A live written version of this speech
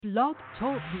Blog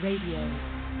Talk Radio.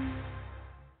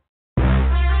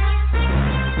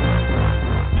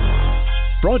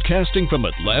 Broadcasting from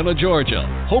Atlanta,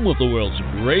 Georgia, home of the world's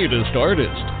greatest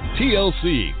artists,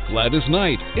 TLC, Gladys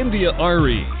Knight, India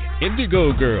Ari,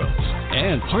 Indigo Girls,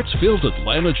 and Hartsfield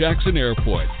Atlanta Jackson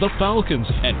Airport, the Falcons,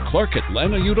 and Clark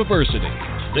Atlanta University.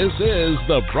 This is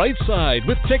The Bright Side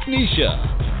with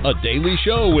Technisha, a daily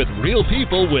show with real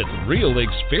people with real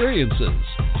experiences.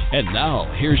 And now,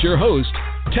 here's your host,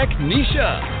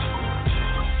 Technisha.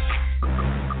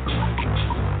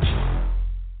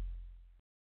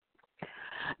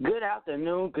 Good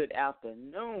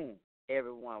afternoon,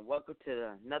 everyone. Welcome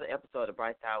to another episode of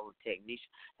Bright Side with Technisha,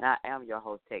 and I am your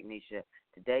host, Technisha.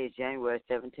 Today is January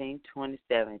 17,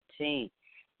 2017.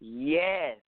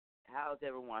 Yes, how's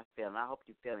everyone feeling? I hope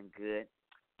you're feeling good.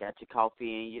 Got your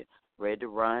coffee in you, ready to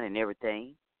run and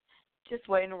everything. Just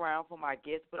waiting around for my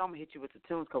guests, but I'm going to hit you with the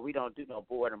tunes because we don't do no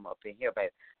boredom up in here,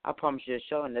 baby. I promise you a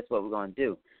show, and that's what we're going to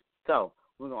do. So,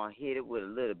 we're going to hit it with a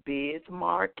little Biz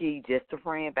Markie, just a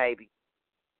friend, baby.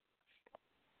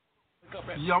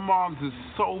 Your mom's is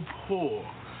so poor.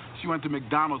 She went to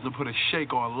McDonald's and put a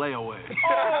shake on layaway.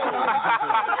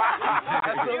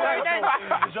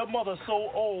 Is your mother so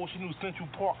old she knew Central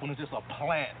Park when it's just a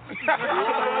plant?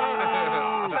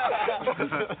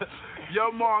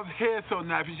 Your mom's hair so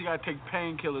nappy she gotta take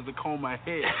painkillers to comb her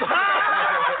hair.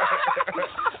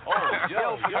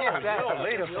 Yo,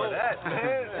 later for that,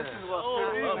 man. This is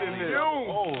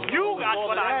you got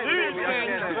what I need,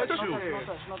 man.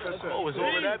 Oh, it's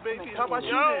over that, baby. How about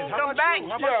you then? Come back.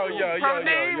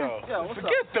 Yo.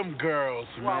 Forget them girls,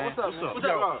 man. What's up?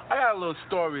 I got a little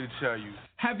story to tell you.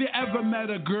 Have you ever met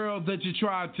a girl that you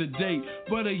tried to date,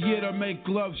 but a year to make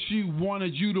love she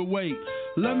wanted you to wait?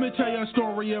 Let me tell you a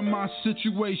story of my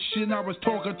situation. I was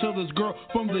talking to this girl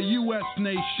from the U.S.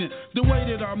 nation. The way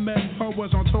that I met her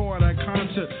was on tour at a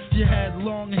concert. She had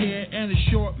long hair and a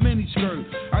short miniskirt.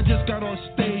 I just got on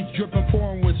stage dripping,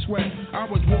 pouring with sweat. I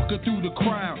was walking through the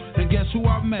crowd, and guess who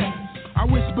I met? I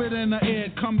whispered in her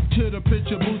ear, come to the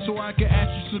picture booth so I can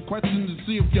ask you some questions to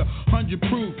see if you're 100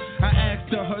 proof. I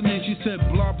asked her name, she said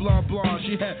blah, blah, blah.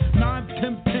 She had 9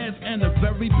 Pimp pants and a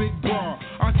very big bra.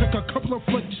 I took a couple of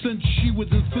flicks and she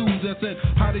was enthused. I said,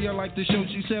 how do you like the show?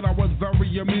 She said I was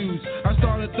very amused. I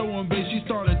started throwing bass, she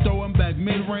started throwing back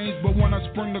mid-range. But when I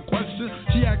sprung the question,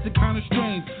 she acted kind of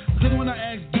strange. Then when I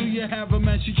asked, do you have a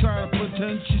man? She tried to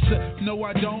pretend. She said, no,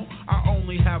 I don't. I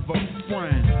only have a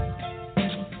friend.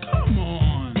 Come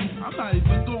on, I'm not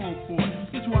even going for it.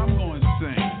 It's what I'm going to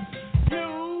sing.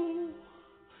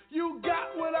 You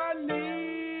got what I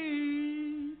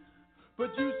need,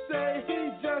 but you say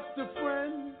he's just a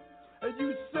friend, and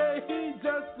you say he's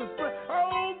just a friend.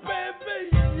 Oh, baby,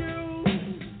 you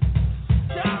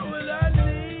got what I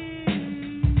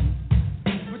need,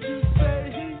 but you say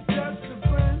he's just a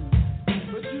friend,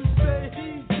 but you say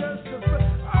he's just a friend.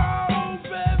 Oh,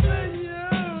 baby, you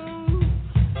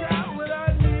got what I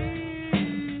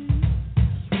need,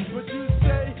 but you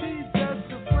say he's just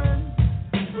a friend,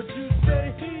 but you say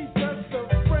he's just a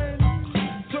friend.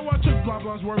 So I took blah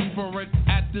blah's word for it.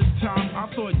 At this time,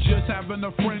 I thought just having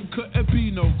a friend couldn't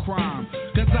be no crime.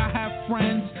 Cause I have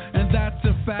friends, and that's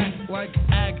a fact, like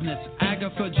Agnes,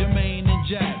 Agatha, Jermaine, and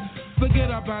Jack. Forget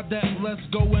about that, let's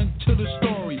go into the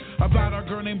story about a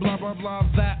girl named blah blah blah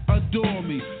that adore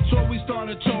me. So we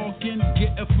started talking,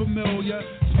 getting familiar,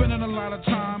 spending a lot of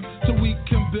time so we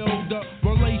can build a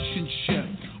relationship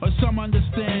or some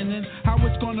understanding how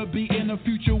it's gonna be in the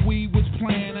future we was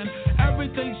planning.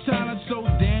 Everything sounded so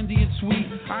dandy and sweet.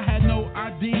 I had no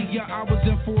idea I was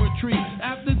in for a treat.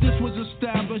 After this was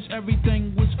established,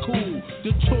 everything was cool.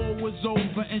 The tour was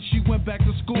over and she went back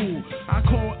to school. I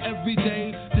called every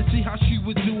day to see how she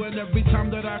was doing. Every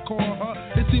time that I called her,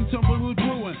 it seemed something was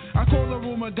brewing. I called the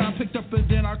room, a guy picked up, and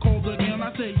then I called again.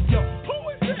 I said, yo, who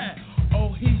is that?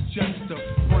 Oh, he's just a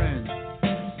friend.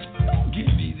 Don't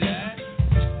give me that.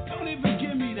 Don't even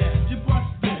give me that. You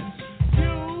busted.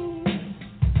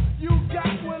 You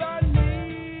got what I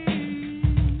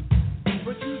need,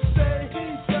 but you say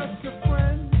he's just a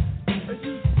friend, and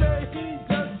you say he's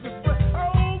just a friend.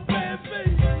 Oh, baby,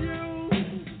 you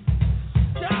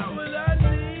got what I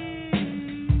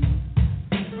need,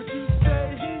 but you say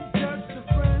he's just a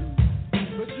friend,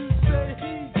 but you say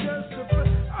he's just a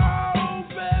friend. Oh,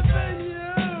 baby,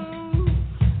 you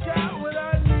got what I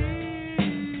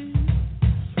need,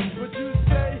 but you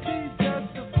say he's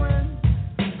just a friend,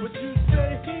 but you say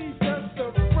he's just a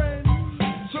friend.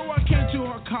 So I came to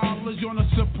her college on a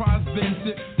surprise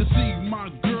visit to see my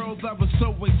girl that was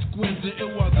so exquisite.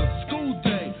 It was a school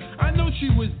day. I knew she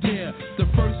was there the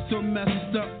first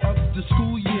semester of the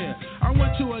school year. I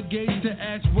went to a gate to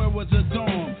ask where was a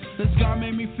dorm.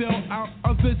 filled out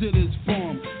a visitor's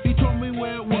form. He told me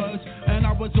where it was, and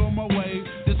I was on my way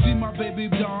to see my baby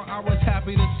doll. I was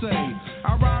happy to say.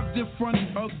 I arrived in front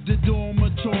of the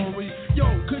dormitory. Yo,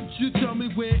 could you tell me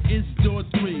where is door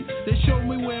 3? They showed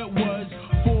me where it was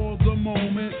for the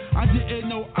moment. I didn't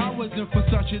know I was in for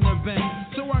such an event.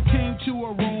 So I came to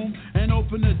a room and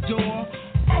opened the door.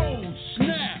 Oh,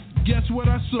 snap! Guess what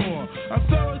I saw? A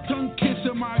fella tongue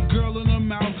kissing my girl in the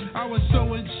mouth. I was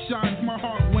so in shock, my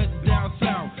heart went down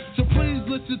south. So please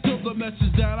listen to the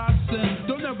message that I sent.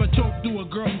 Don't ever talk to a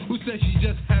girl who says she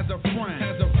just has a friend.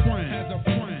 Has a friend. Has a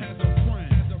friend. Has a friend.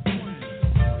 Has a friend.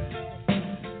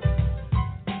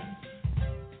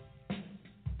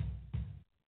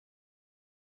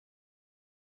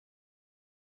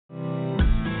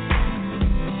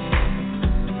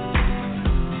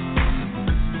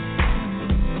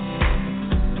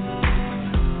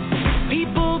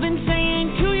 People been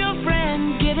saying to your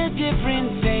friend, get a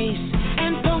different face,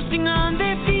 and posting on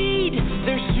their feed,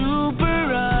 they're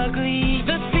super ugly.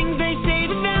 The things they say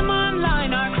to them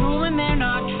online are cruel and they're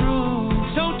not true.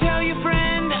 So tell your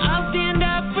friend, I'll stand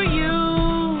up for you.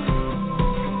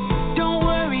 Don't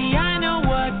worry, I know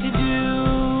what to do.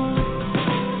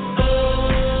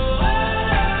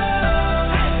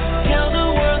 Tell the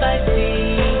world I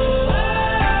see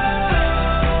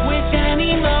with an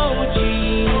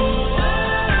emoji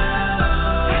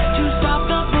to stop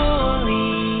the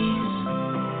bullies.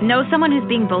 Know someone who's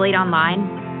being bullied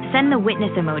online? Send the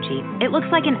witness emoji. It looks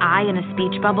like an eye in a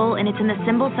speech bubble, and it's in the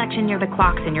symbol section near the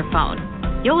clocks in your phone.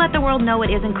 You'll let the world know it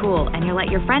isn't cool, and you'll let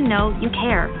your friend know you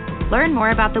care. Learn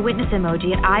more about the witness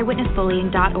emoji at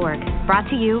eyewitnessbullying.org. Brought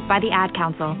to you by the Ad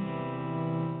Council.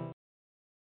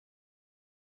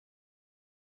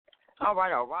 All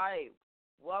right.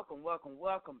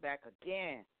 Welcome back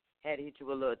again. Had to hit you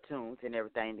with a little tunes and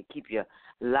everything to keep you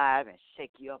live and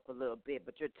shake you up a little bit.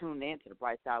 But you're tuned in to the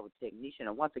Bright Side with Technisha.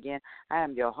 And once again, I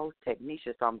am your host,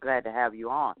 Technisha, so I'm glad to have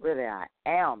you on. Really, I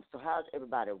am. So how's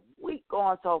everybody's week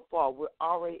going so far? We're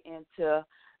already into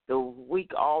the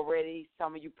week already.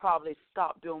 Some of you probably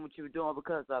stopped doing what you were doing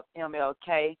because of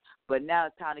MLK, but now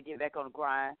it's time to get back on the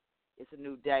grind. It's a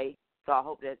new day, so I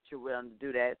hope that you're willing to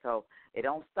do that. So it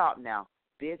don't stop now.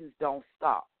 Business don't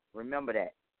stop. Remember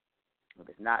that. If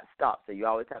it's not stopped, so you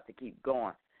always have to keep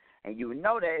going. And you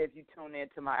know that if you tune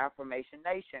into my Affirmation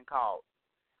Nation call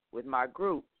with my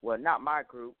group. Well, not my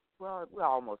group. Well, we're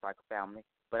almost like a family,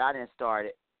 but I didn't start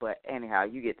it. But anyhow,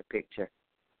 you get the picture.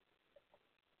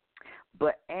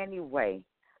 But anyway,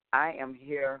 I am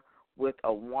here with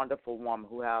a wonderful woman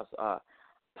who has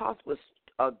possibly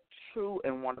a true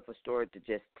and wonderful story to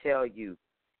just tell you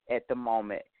at the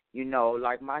moment. You know,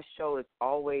 like my show is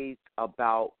always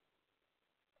about,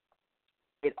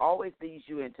 it always leads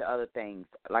you into other things.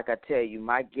 Like I tell you,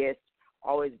 my guests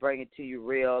always bring it to you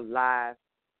real, live.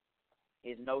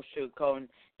 There's no sugarcoating.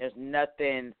 There's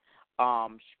nothing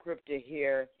scripted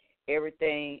here.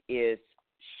 Everything is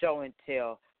show and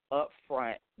tell, up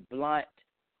front, blunt,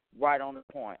 right on the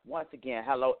point. Once again,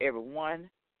 hello, everyone.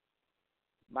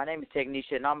 My name is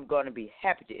Technisha, and I'm going to be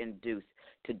happy to introduce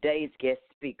today's guest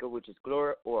speaker, which is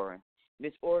Gloria Oren.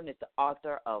 Miss Oren is the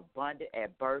author of Bonded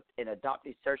at Birth, An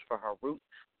Adoptee Search for Her Roots,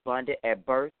 Bonded at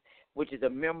Birth, which is a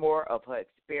memoir of her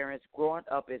experience growing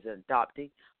up as an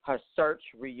adoptee, her search,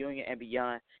 reunion, and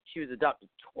beyond. She was adopted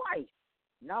twice,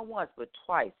 not once, but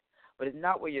twice. But it's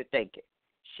not what you're thinking.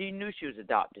 She knew she was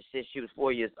adopted since she was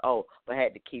 4 years old, but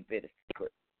had to keep it a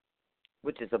secret,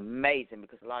 which is amazing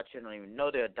because a lot of children don't even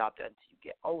know they're adopted until you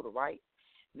get older, right?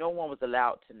 No one was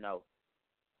allowed to know.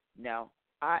 Now,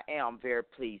 I am very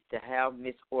pleased to have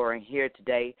Miss Oren here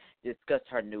today to discuss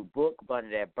her new book,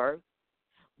 Bonded at Birth.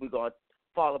 We're going to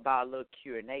follow by a little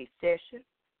Q&A session.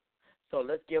 So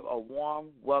let's give a warm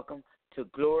welcome to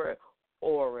Gloria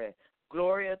Oren.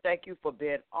 Gloria, thank you for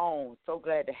being on. So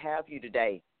glad to have you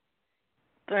today.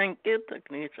 Thank you,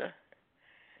 Technisha.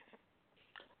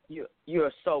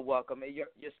 You're so welcome.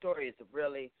 Your story is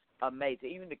really amazing.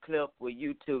 Even the clip with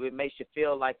YouTube, it makes you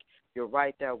feel like you're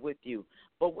right there with you.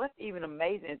 But what's even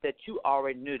amazing is that you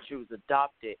already knew that you was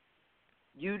adopted.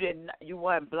 You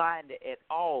weren't blinded at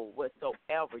all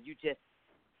whatsoever.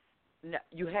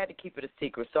 You had to keep it a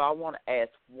secret. So I want to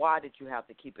ask, why did you have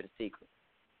to keep it a secret?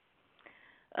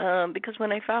 Because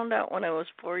when I found out when I was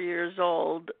 4 years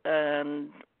old, and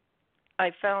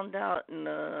I found out in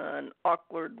an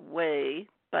awkward way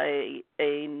by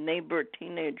a neighbor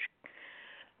teenage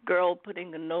girl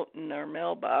putting a note in our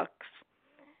mailbox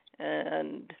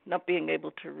and not being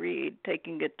able to read,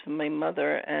 taking it to my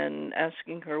mother and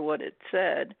asking her what it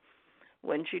said.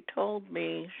 When she told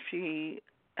me, she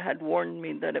had warned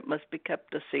me that it must be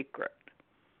kept a secret.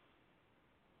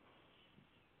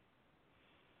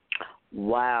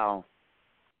 Wow.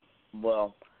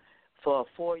 Well, for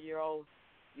a 4-year-old,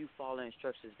 you follow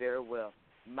instructions very well.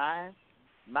 Mine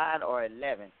are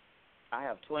 11. I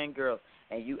have twin girls,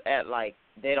 and you act like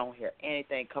they don't hear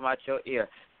anything come out your ear.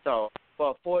 So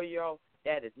for a 4-year-old,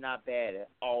 that is not bad at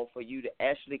all for you to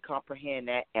actually comprehend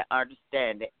that and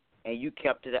understand it, and you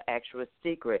kept it an actual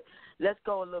secret. Let's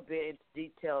go a little bit into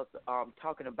details,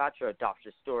 talking about your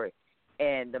adoption story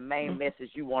and the main message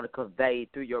you want to convey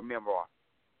through your memoir.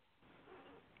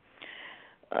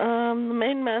 The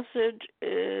main message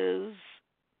is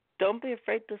don't be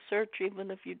afraid to search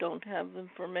even if you don't have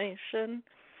information.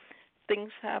 Things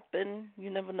happen.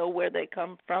 You never know where they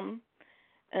come from,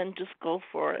 and just go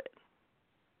for it.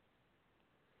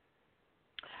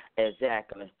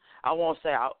 Exactly. I won't say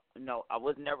I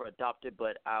was never adopted,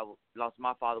 but I lost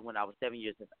my father when I was 7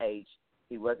 years of age.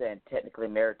 He wasn't technically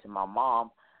married to my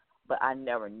mom, but I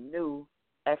never knew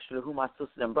actually who my sisters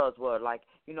and brothers were. Like,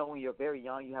 when you're very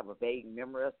young, you have a vague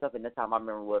memory of stuff, and that's how my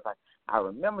memory was. Like, I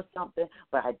remember something,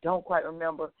 but I don't quite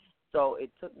remember. So it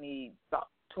took me about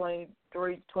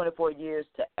 23, 24 years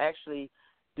to actually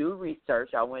do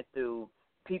research. I went through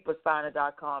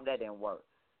peoplesfinder.com. That didn't work.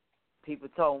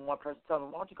 One person told me,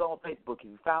 why don't you go on Facebook? If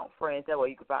you found friends, that way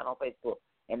you can find on Facebook.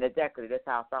 And exactly, that's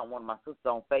how I found one of my sisters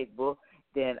on Facebook.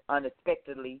 Then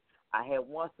unexpectedly, I had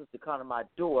one sister come to my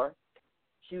door.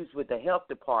 She was with the health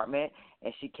department,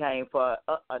 and she came for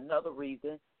another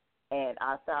reason. And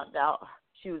I found out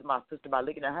she was my sister by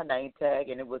looking at her name tag,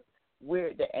 and it was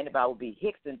weird that anybody would be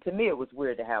Hickson. To me, it was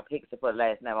weird to have Hickson for the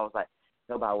last name. I was like,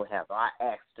 nobody would have her. I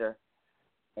asked her,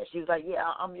 and she was like, yeah,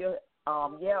 I'm your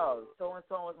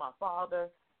so-and-so was my father.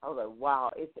 I was like,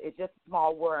 wow, it's just a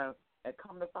small world. And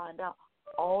come to find out,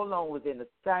 all of them was in the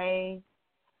same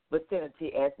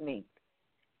vicinity as me.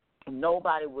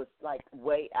 Nobody was, like,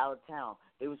 way out of town.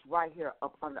 It was right here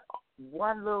up under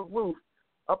one little roof,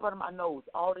 up under my nose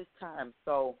all this time.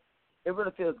 So it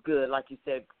really feels good, like you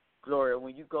said, Gloria,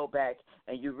 when you go back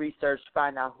and you research,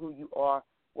 find out who you are,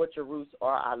 what your roots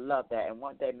are. I love that. And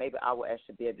one day maybe I will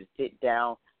actually be able to sit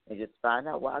down and just find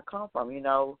out where I come from. It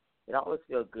always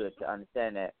feels good to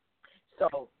understand that.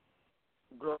 So,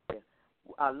 Gloria,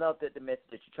 I love the message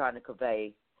that you're trying to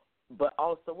convey, but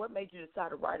also what made you decide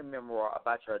to write a memoir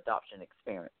about your adoption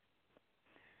experience?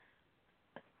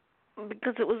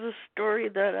 Because it was a story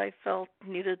that I felt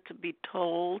needed to be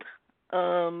told.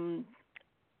 One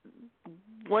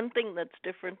thing that's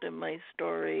different in my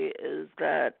story is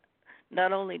that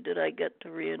not only did I get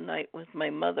to reunite with my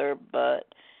mother, but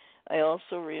I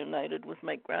also reunited with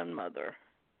my grandmother.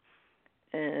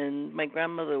 And my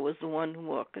grandmother was the one who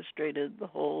orchestrated the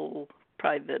whole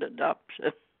private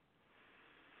adoption.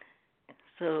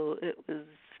 So it was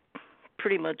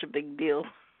pretty much a big deal.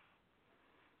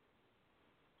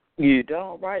 You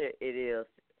don't write it. It is.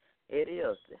 It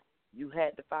is. You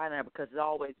had to find out because it's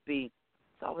always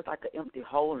like an empty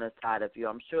hole inside of you.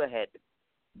 I'm sure it had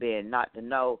been not to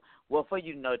know. Well, for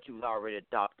you to know that you was already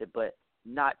adopted, but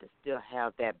not to still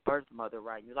have that birth mother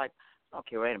around you. Like, I don't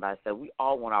care what anybody says. We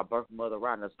all want our birth mother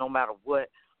around us, no matter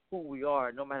who we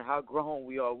are, no matter how grown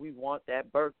we are. We want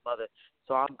that birth mother.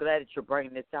 So I'm glad that you're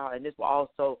bringing this out, and this will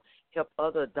also help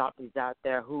other adoptees out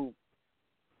there who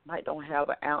might don't have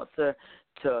an answer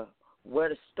to where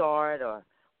to start or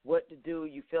what to do.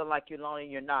 You feel like you're lonely,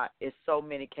 you're not. It's so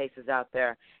many cases out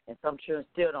there, and some children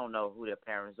still don't know who their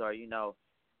parents are,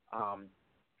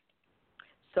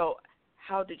 So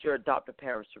how did your adoptive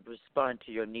parents respond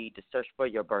to your need to search for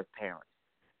your birth parents?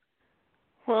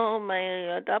 Well,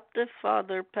 my adoptive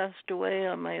father passed away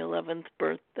on my 11th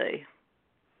birthday.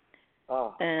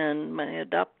 Oh. And my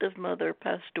adoptive mother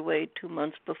passed away 2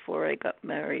 months before I got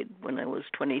married when I was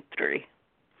 23.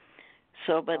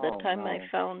 So by the time I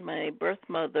found my birth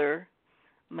mother,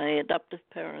 my adoptive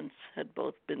parents had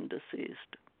both been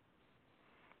deceased.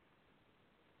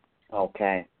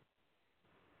 Okay.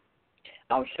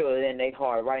 I'm sure in their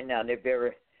heart right now they're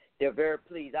very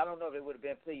pleased. I don't know if they would have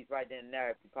been pleased right then and there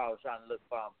if you probably were trying to look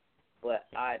for them, but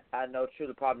I know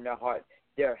truly probably in their heart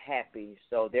they're happy,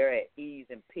 so they're at ease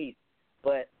and peace.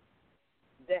 But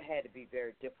that had to be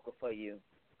very difficult for you.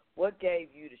 What gave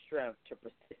you the strength to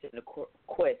persist in the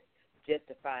quest just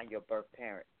to find your birth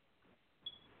parent?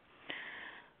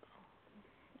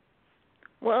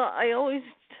 Well, I always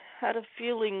had a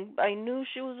feeling, I knew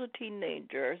she was a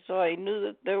teenager, so I knew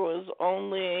that there was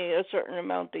only a certain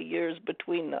amount of years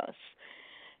between us.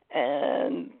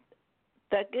 And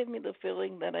that gave me the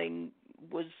feeling that I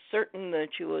was certain that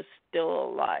she was still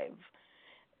alive.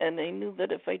 And I knew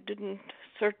that if I didn't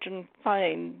search and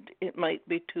find, it might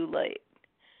be too late.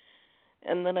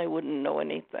 And then I wouldn't know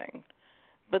anything.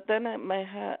 But then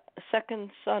a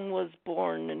second son was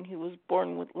born, and he was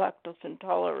born with lactose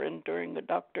intolerant during a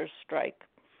doctor's strike.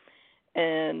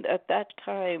 And at that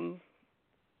time,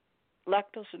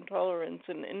 lactose intolerance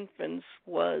in infants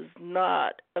was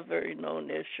not a very known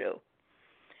issue.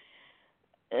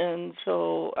 And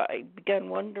so I began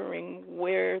wondering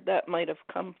where that might have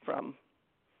come from.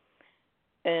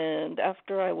 And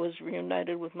after I was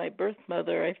reunited with my birth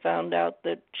mother, I found out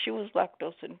that she was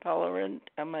lactose intolerant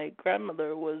and my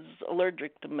grandmother was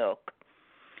allergic to milk.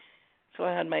 So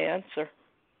I had my answer.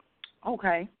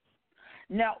 Okay.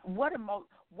 Now, what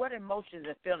emotions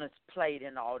and feelings played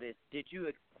in all this? Did you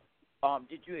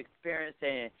experience,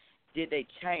 and did they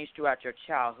change throughout your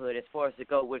childhood as far as to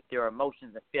go with your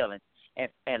emotions and feelings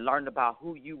and learn about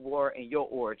who you were and your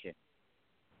origin?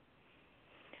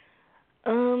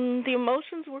 The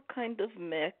emotions were kind of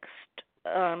mixed.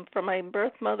 From my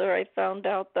birth mother, I found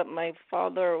out that my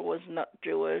father was not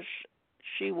Jewish.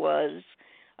 She was.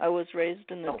 I was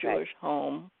raised in a Jewish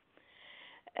home.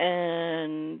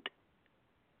 And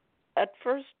at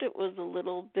first it was a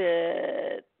little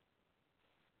bit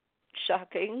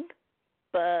shocking,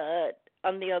 but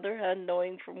on the other hand,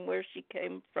 knowing from where she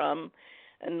came from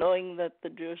and knowing that the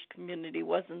Jewish community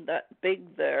wasn't that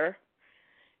big there,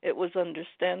 it was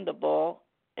understandable.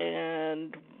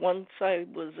 And once I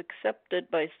was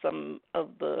accepted by some of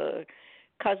the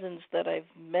cousins that I've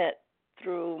met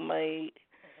through my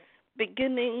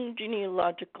beginning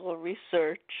genealogical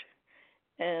research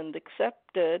and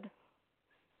accepted,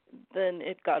 then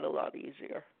it got a lot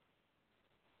easier.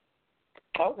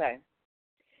 Okay.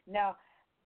 Now,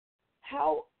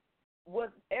 how was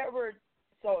ever,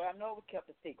 so I know it was kept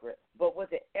a secret, but was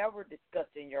it ever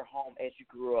discussed in your home as you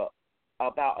grew up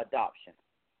about adoption?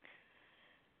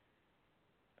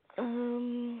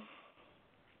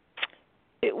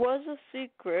 It was a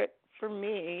secret for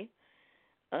me.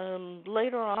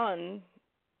 Later on,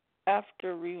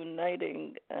 after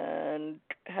reuniting and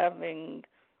having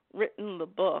written the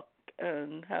book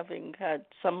and having had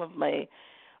some of my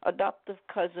adoptive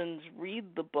cousins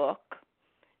read the book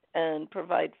and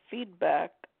provide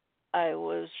feedback, I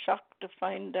was shocked to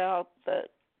find out that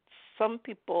some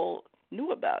people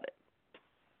knew about it,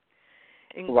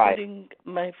 including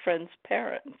my friends'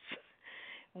 parents,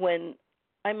 when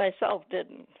I myself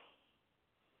didn't.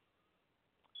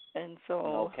 And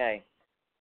so,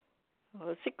 well,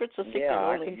 a secret's a secret,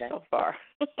 only so far.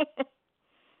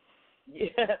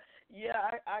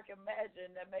 I can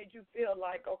imagine that made you feel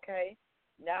like, okay,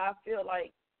 now I feel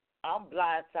like I'm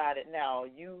blindsided now.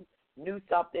 You knew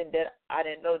something that I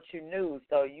didn't know that you knew,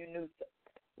 so you knew.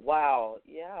 Wow,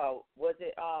 yeah. Was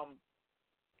it,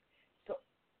 so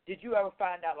did you ever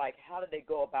find out, like, how did they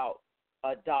go about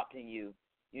adopting you?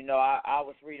 You know, I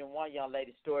was reading one young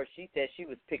lady's story. She said she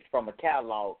was picked from a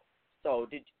catalog. So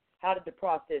did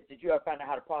you ever find out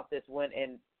how the process went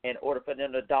in order for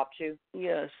them to adopt you?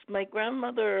 Yes. My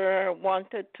grandmother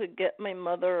wanted to get my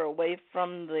mother away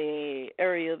from the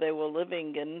area they were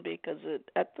living in because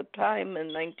at the time in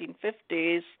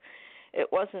 1950s, it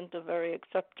wasn't a very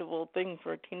acceptable thing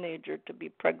for a teenager to be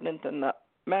pregnant and not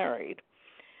married.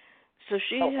 So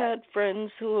she had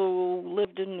friends who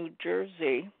lived in New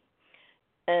Jersey,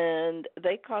 and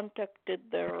they contacted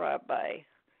their rabbi,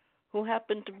 who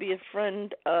happened to be a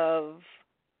friend of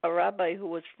a rabbi who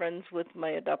was friends with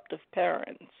my adoptive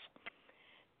parents.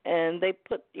 And they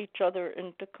put each other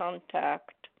into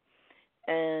contact,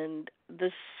 and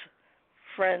this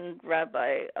friend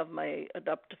rabbi of my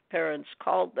adoptive parents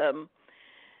called them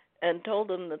and told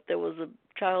them that there was a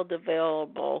child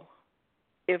available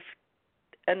if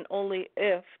and only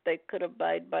if they could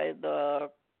abide by the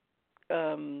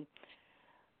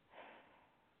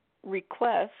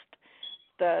request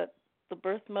that the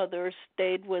birth mother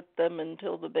stayed with them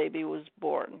until the baby was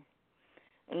born.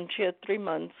 And she had 3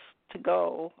 months to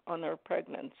go on her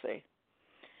pregnancy.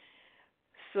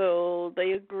 So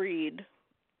they agreed,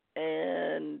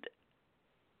 and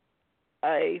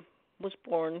I was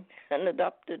born and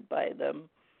adopted by them.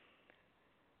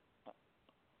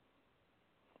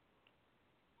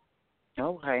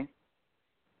 Okay.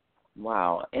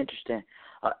 Wow, interesting.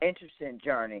 Interesting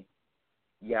journey.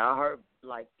 Yeah, I heard,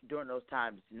 like, during those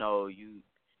times,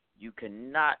 you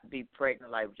cannot be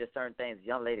pregnant, like, just certain things a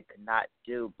young lady could not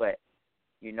do. But,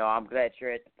 I'm glad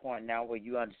you're at the point now where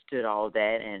you understood all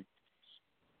that, and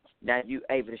now you're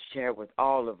able to share with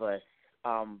all of us.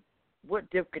 What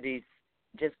difficulties,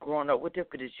 just growing up, what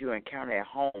difficulties you encounter at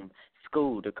home,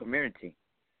 school, the community?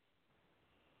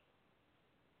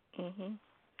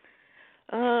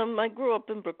 I grew up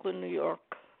in Brooklyn, New York.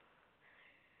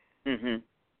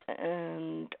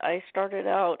 And I started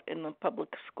out in a public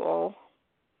school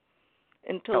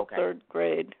until third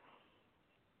grade.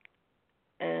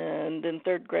 and in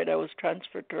third grade I was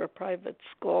transferred to a private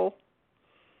school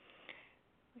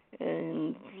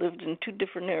and lived in two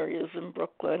different areas in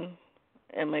Brooklyn,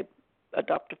 and my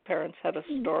adoptive parents had a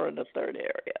store in the third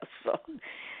area, so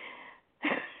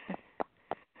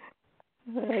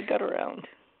I got around.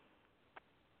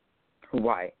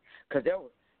 Right, because there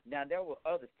were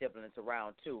other siblings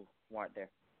around too, weren't there?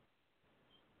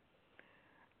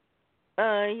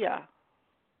 Yeah,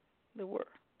 there were.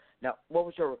 Now, what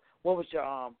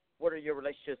are your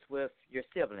relationships with your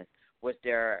siblings? Was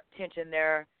there tension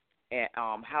there, and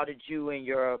how did you and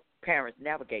your parents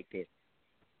navigate this?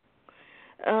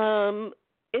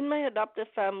 In my adoptive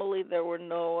family, there were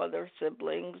no other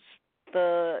siblings.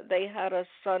 They had a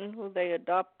son who they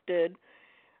adopted,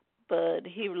 but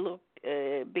he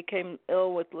became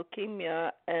ill with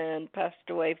leukemia and passed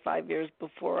away 5 years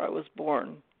before I was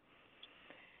born.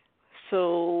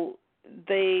 So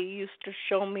they used to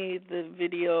show me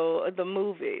the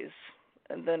movies,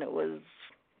 and then it was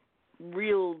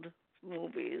reeled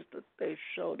movies that they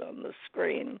showed on the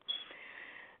screen.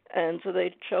 And so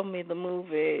they'd show me the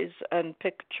movies and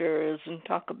pictures and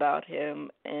talk about him,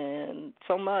 and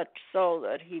so much so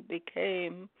that he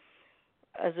became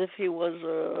as if he was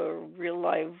a real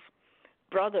live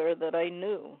brother that I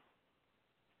knew.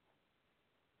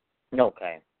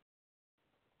 Okay.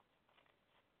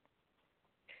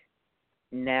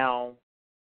 Now,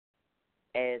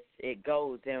 as it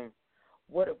goes, then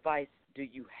what advice do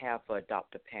you have for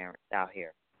adoptive parents out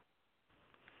here?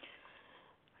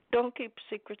 Don't keep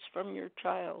secrets from your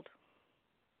child.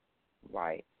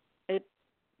 Right.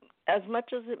 As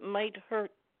much as it might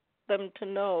hurt them to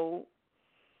know,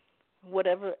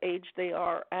 whatever age they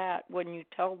are at when you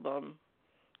tell them,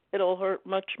 it'll hurt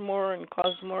much more and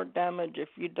cause more damage if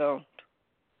you don't.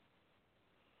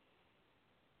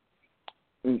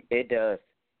 It does.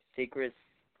 Secrets,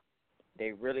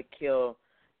 they really kill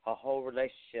a whole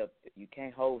relationship. You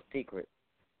can't hold secrets.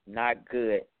 Not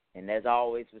good. And as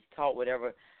always was taught,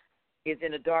 whatever is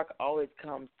in the dark always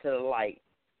comes to the light.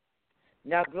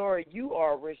 Now, Gloria, you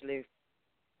are originally,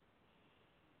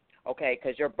 okay,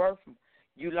 because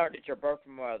you learned that your birth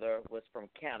mother was from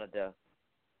Canada.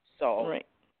 So, right.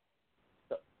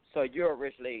 So you're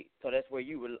that's where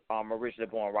you were originally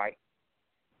born, right?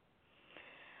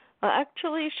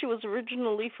 Actually, she was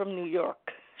originally from New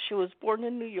York. She was born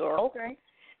in New York. Okay.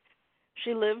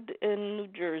 She lived in New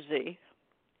Jersey.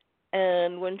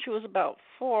 And when she was about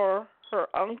 4, her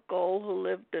uncle, who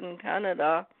lived in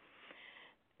Canada,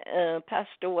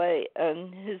 passed away,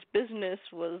 and his business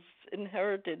was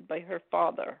inherited by her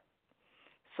father.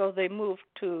 So they moved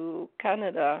to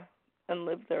Canada and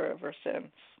lived there ever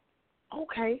since.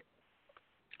 Okay.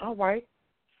 All right.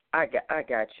 I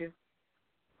got you.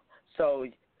 So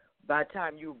by the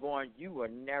time you were born, you were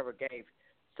never gave.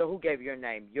 So who gave you your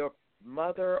name? Your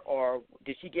mother, or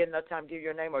did she get enough time to give you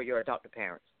your name, or your adoptive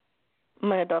parents?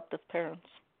 My adoptive parents.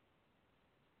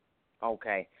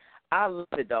 Okay. I love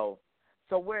it, though.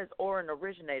 So where's Oren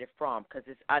originated from? Because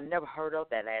I never heard of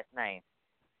that last name.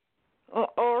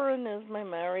 Oren is my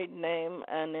married name,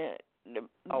 and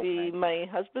my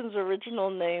husband's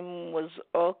original name was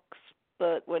Ox,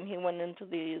 but when he went into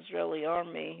the Israeli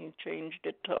army, he changed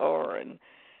it to Oren,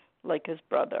 like his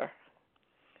brother.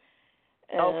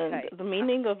 And the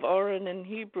meaning of Oren in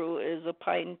Hebrew is a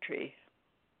pine tree.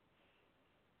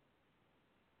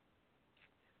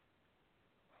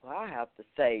 Well, I have to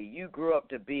say, you grew up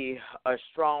to be a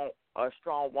strong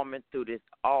woman through this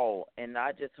all, and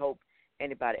I just hope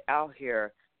anybody out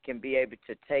here can be able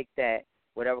to take that,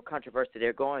 whatever controversy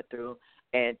they're going through,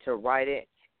 and to write it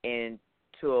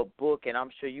into a book. And I'm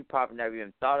sure you probably never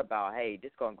even thought about, hey, this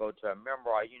is going to go to a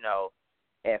memoir,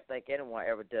 if think anyone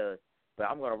ever does. But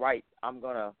I'm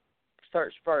going to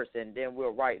search first, and then we'll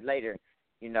write later,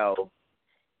 7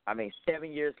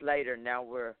 years later, now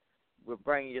we're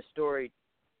bringing your story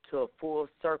to a full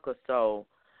circle. So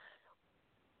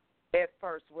at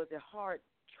first, was it hard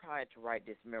trying to write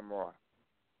this memoir?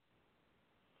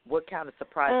 What kind of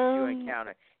surprises did you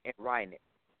encounter in writing it?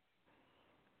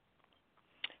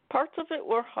 Parts of it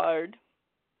were hard,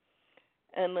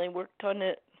 and I worked on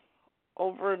it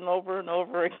over and over and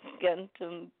over again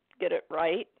to get it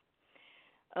right.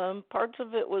 Parts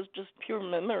of it was just pure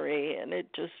memory, and it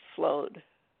just flowed.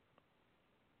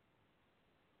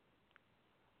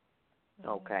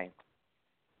 Okay.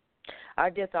 I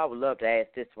guess I would love to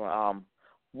ask this one.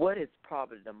 What is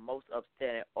probably the most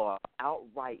upsetting or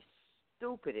outright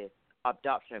stupidest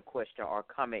adoption question or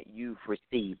comment you've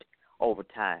received over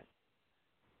time?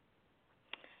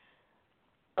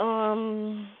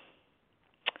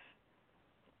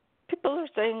 People are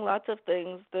saying lots of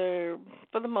things. They're,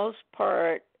 for the most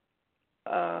part,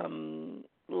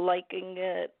 liking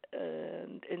it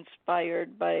and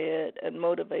inspired by it and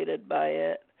motivated by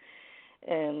it.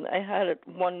 And I had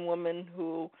one woman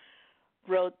who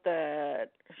wrote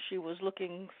that she was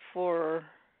looking for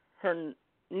her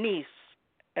niece,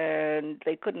 and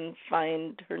they couldn't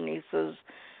find her niece's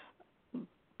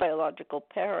biological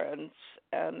parents.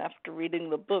 And after reading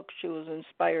the book, she was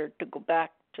inspired to go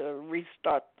back to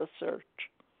restart the search.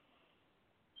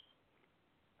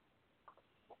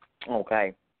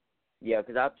 Okay. Yeah,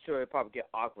 because I'm sure it probably get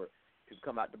awkward to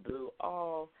come out the blue.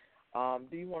 Oh,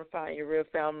 do you want to find your real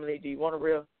family? Do you want a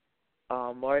real,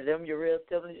 are them your real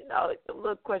siblings? You know, it's a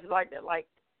little question like that. Like,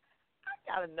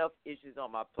 I got enough issues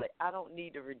on my plate. I don't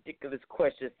need a ridiculous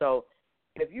question. So,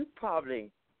 if you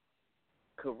probably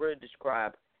could really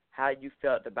describe how you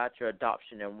felt about your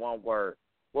adoption in one word,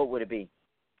 what would it be?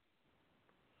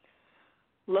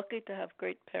 Lucky to have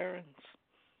great parents.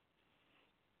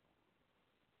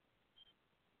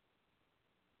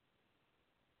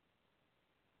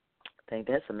 I think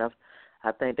that's enough.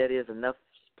 I think that is enough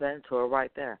explanatory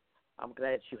right there. I'm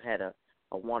glad you had a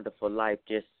wonderful life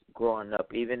just growing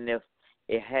up, even if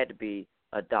it had to be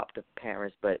adoptive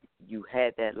parents, but you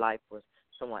had that life where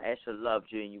someone actually loved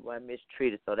you and you weren't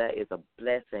mistreated, so that is a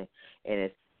blessing in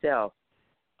itself.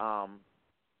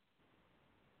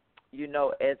 You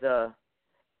know,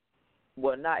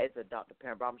 not as an adoptive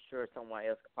parent, but I'm sure someone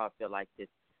else could probably feel like this.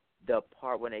 The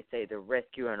part when they say the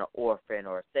rescuing an orphan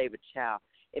or save a child,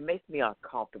 it makes me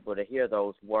uncomfortable to hear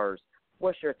those words.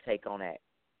 What's your take on that?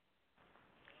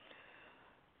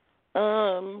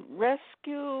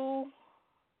 Rescue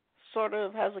sort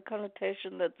of has a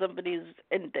connotation that somebody's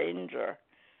in danger.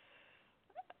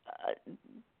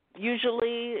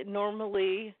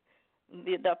 Normally,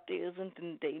 the adoptee isn't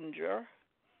in danger.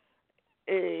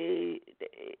 The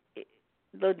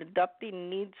adoptee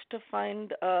needs to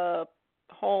find a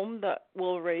home that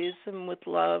will raise him with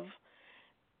love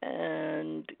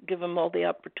and give him all the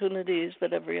opportunities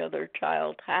that every other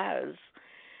child has.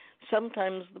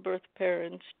 Sometimes the birth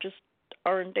parents just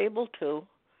aren't able to.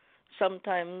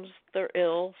 Sometimes they're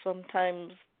ill.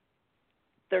 Sometimes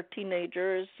they're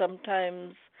teenagers.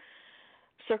 Sometimes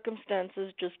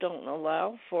circumstances just don't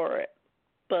allow for it.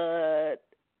 But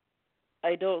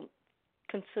I don't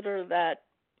consider that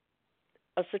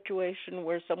a situation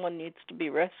where someone needs to be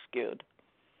rescued.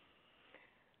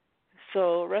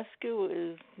 So rescue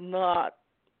is not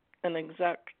an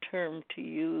exact term to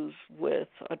use with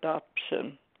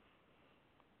adoption.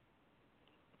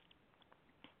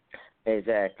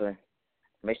 Exactly.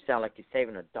 Makes you sound like you're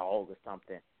saving a dog or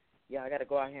something. Yeah, I got to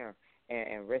go out here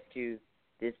and rescue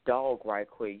this dog right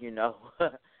quick, you know.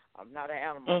 I'm not an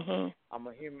animal. Mm-hmm. I'm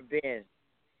a human being.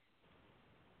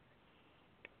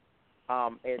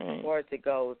 As far as it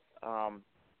goes,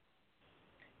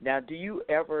 now do you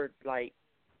ever, like,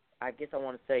 I guess I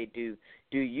want to say, do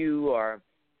you or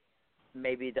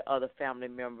maybe the other family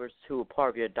members who are part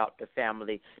of your adoptive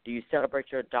family, do you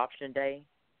celebrate your adoption day?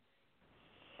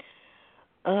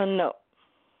 No.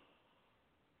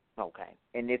 Okay.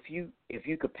 And if you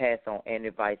could pass on any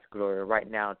advice, Gloria, right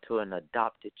now to an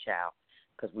adopted child,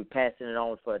 because we're passing it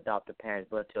on for adoptive parents,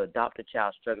 but to adopt a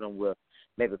child struggling with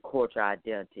maybe cultural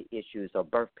identity issues or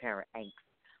birth parent angst,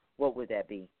 what would that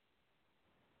be?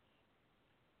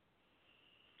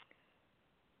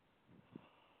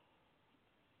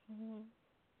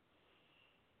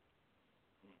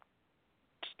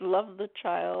 Just love the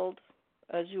child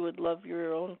as you would love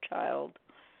your own child,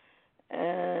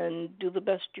 and do the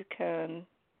best you can.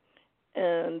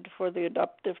 And for the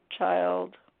adoptive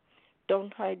child,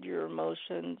 don't hide your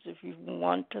emotions. If you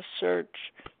want to search,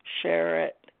 share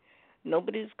it.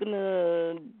 Nobody's going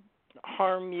to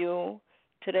harm you.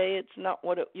 Today it's not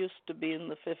what it used to be in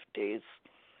the 50s.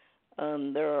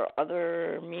 There are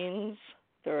other means.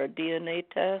 There are DNA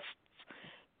tests.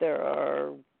 There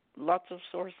are lots of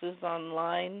sources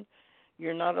online.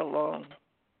 You're not alone.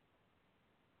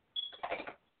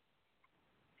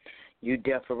 You're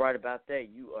definitely right about that.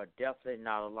 You are definitely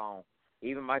not alone.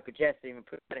 Even Michael Jackson even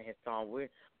put it in his song.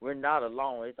 We're not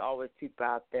alone. There's always people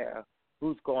out there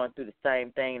who's going through the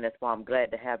same thing. That's why I'm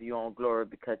glad to have you on, Gloria,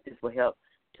 because this will help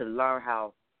to learn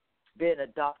how being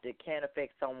adopted can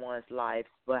affect someone's life,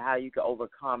 but how you can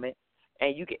overcome it,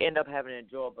 and you can end up having an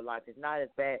enjoyable life. It's not as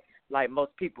bad like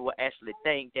most people will actually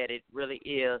think that it really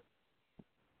is.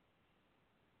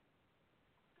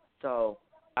 So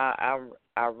I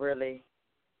really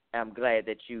am glad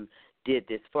that you did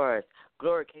this for us.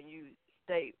 Gloria, can you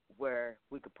state where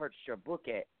we could purchase your book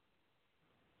at?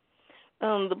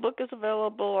 The book is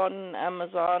available on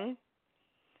Amazon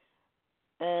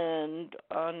and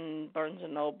on Barnes &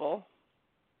 Noble.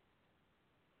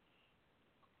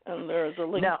 And there's a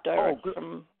link now, direct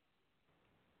from.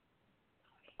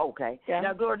 Okay. Yeah.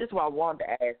 Now, Gloria, this is what I wanted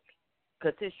to ask,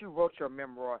 because since you wrote your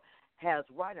memoir, has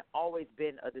writing always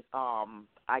been a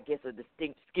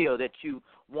distinct skill that you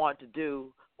want to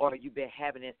do, or you've been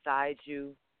having inside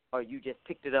you, or you just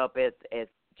picked it up as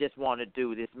just want to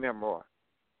do this memoir?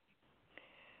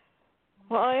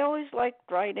 Well, I always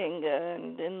liked writing,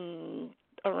 and in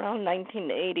around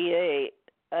 1988,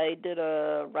 I did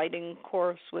a writing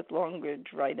course with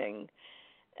Longridge Writing,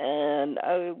 and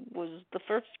I was the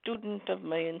first student of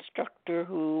my instructor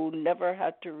who never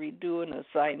had to redo an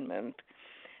assignment.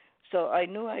 So I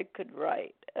knew I could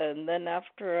write. And then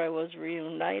after I was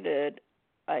reunited,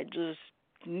 I just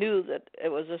knew that it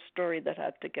was a story that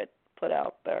had to get put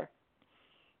out there.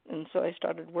 And so I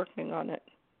started working on it.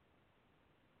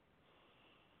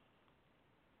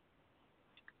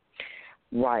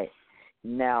 Right.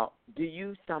 Now, do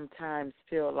you sometimes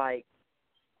feel like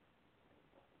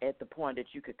at the point that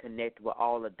you could connect with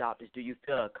all adoptees, do you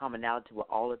feel a commonality with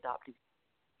all adoptees?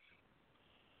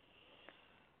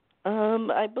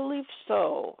 I believe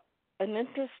so. An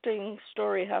interesting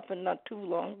story happened not too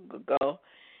long ago.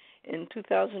 In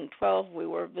 2012, we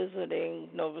were visiting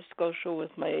Nova Scotia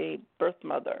with my birth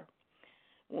mother.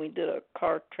 We did a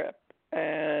car trip,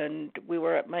 and we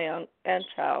were at my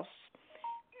aunt's house,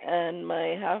 and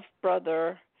my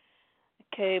half-brother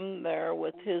came there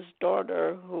with his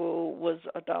daughter who was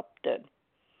adopted.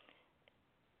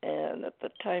 And at the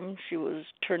time, she was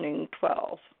turning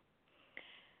 12.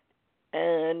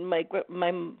 And my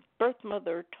birth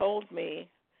mother told me,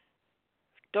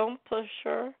 don't push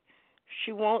her.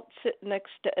 She won't sit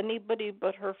next to anybody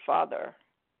but her father.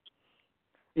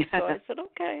 So I said,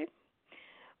 okay.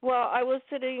 Well, I was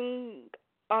sitting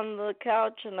on the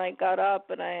couch, and I got up,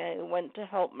 and I went to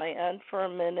help my aunt for a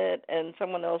minute, and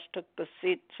someone else took the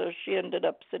seat, so she ended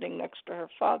up sitting next to her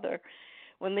father.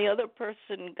 When the other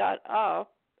person got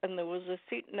up, and there was a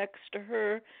seat next to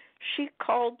her, she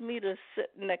called me to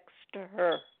sit next to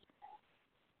her.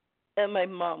 And my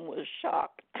mom was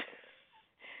shocked.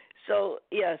 So,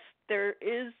 yes, there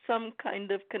is some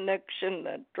kind of connection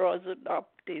that draws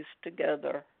adoptees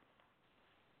together.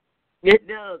 It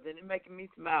does, and it's making me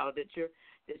smile that you're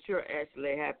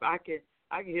actually happy.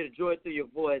 I can hear the joy through your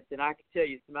voice, and I can tell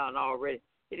you're smiling already.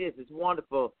 It's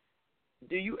wonderful.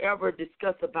 Do you ever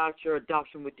discuss about your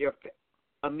adoption with your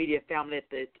immediate family at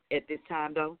this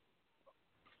time, though?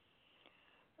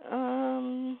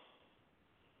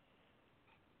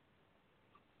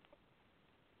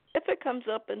 If it comes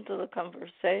up into the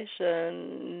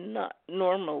conversation, not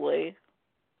normally.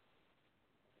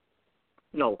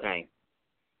 Okay.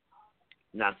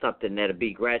 Not something that'll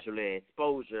be gradually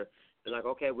exposure. Like,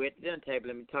 okay, we're at the dinner table.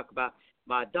 Let me talk about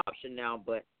my adoption now.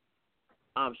 But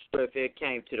I'm sure if it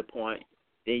came to the point,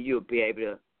 then you'll be able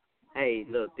to, hey,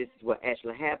 look, this is what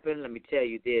actually happened. Let me tell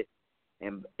you this,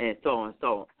 and so on and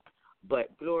so on.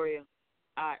 But, Gloria,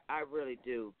 I really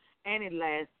do. Any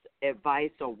last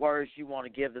advice or words you want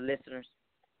to give the listeners?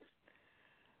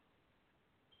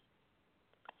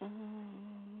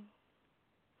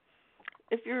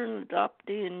 If you're an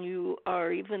adoptee and you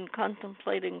are even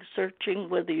contemplating searching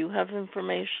whether you have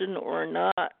information or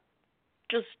not,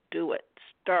 just do it.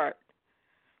 Start.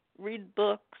 Read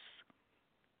books.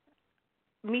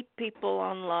 Meet people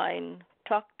online.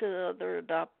 Talk to other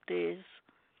adoptees.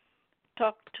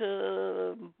 Talk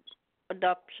to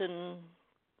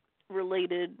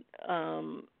adoption-related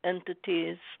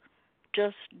entities.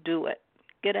 Just do it.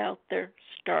 Get out there.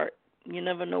 Start. You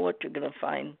never know what you're going to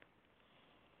find.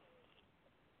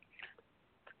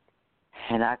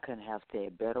 And I couldn't have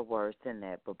said better words than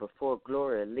that. But before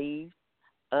Gloria leaves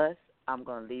us, I'm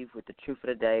going to leave with the truth of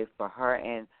the day for her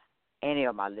and any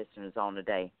of my listeners on the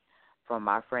day. From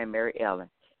my friend Mary Ellen.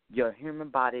 Your human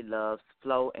body loves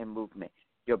flow and movement.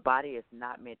 Your body is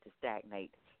not meant to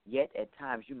stagnate, yet at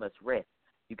times you must rest.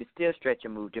 You can still stretch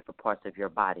and move different parts of your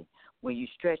body. When you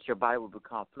stretch, your body will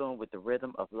become fluent with the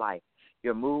rhythm of life.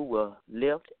 Your mood will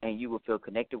lift, and you will feel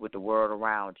connected with the world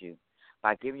around you.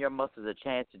 By giving your muscles a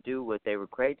chance to do what they were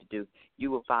created to do,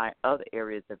 you will find other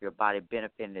areas of your body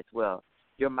benefiting as well.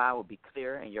 Your mind will be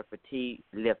clear and your fatigue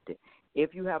lifted.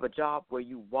 If you have a job where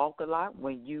you walk a lot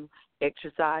when you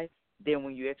exercise, then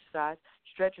when you exercise,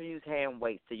 stretch or use hand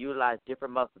weights to utilize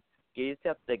different muscles. Give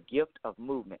yourself the gift of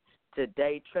movement.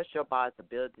 Today, trust your body's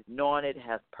abilities, knowing it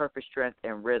has perfect strength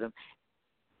and rhythm.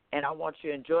 And I want you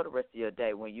to enjoy the rest of your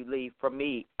day when you leave from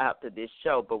me after this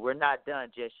show, but we're not done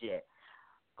just yet.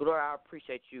 Gloria, I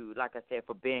appreciate you, like I said,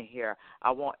 for being here.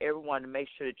 I want everyone to make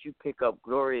sure that you pick up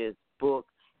Gloria's book.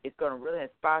 It's going to really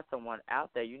inspire someone out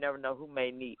there. You never know who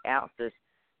may need answers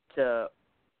to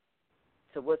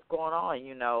to what's going on.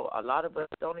 You know, a lot of us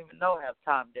don't even know half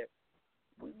time that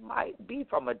we might be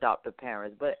from adoptive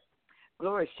parents. But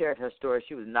Gloria shared her story.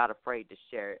 She was not afraid to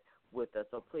share it with us.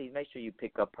 So please make sure you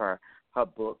pick up her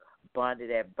book,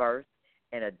 Bonded at Birth,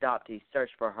 and Adoptees Search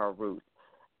for Her Roots.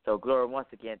 So, Gloria, once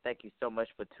again, thank you so much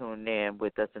for tuning in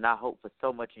with us, and I hope for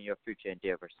so much in your future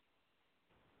endeavors.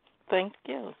 Thank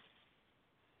you.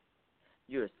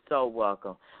 You're so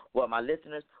welcome. Well, my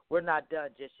listeners, we're not done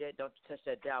just yet. Don't touch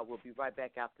that dial. We'll be right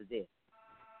back after this.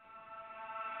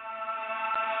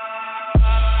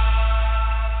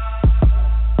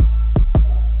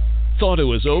 Thought it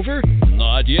was over?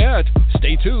 Not yet.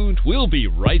 Stay tuned. We'll be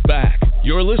right back.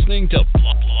 You're listening to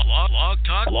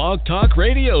Blog Talk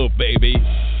Radio, baby.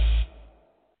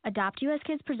 Adopt US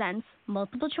Kids presents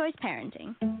Multiple Choice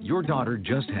Parenting. Your daughter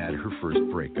just had her first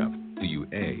breakup. Do you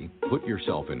A, put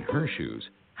yourself in her shoes?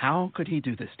 How could he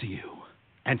do this to you?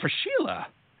 And for Sheila,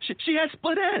 she had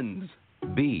split ends.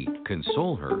 B,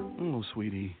 console her. Oh,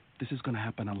 sweetie, this is going to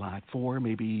happen a lot. 4,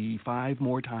 maybe 5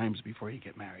 more times before you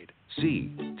get married.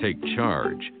 C, take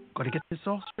charge. Got to get this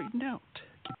all straightened out.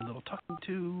 Keep a little talking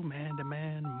to, man to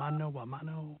man, mano a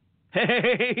mano.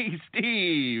 Hey,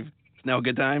 Steve. Is now a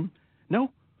good time?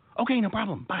 No? Okay, no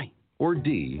problem. Bye. Or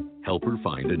D, help her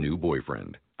find a new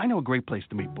boyfriend. I know a great place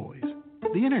to meet boys.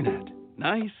 The internet.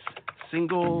 Nice,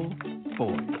 single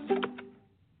boys.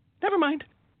 Never mind.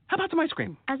 How about some ice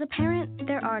cream? As a parent,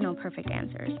 there are no perfect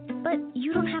answers. But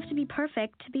you don't have to be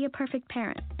perfect to be a perfect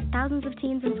parent. Thousands of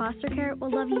teens in foster care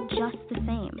will love you just the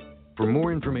same. For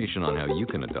more information on how you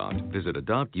can adopt, visit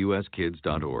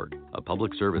adoptuskids.org. A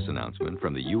public service announcement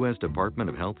from the U.S. Department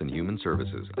of Health and Human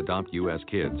Services, Adopt U.S.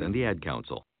 Kids, and the Ad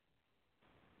Council.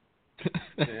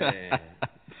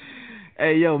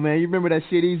 Hey, yo, man, you remember that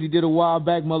shit Easy did a while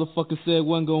back? Motherfucker said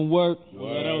wasn't gonna work.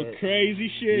 Well, that was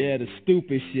crazy shit. Yeah, the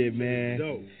stupid shit, man.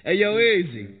 Dope. Hey, yo,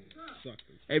 Easy.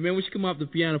 Hey, man, we should come off the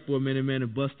piano for a minute, man,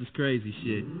 and bust this crazy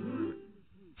shit.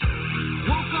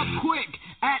 Woke up quick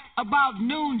at about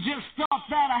noon, just thought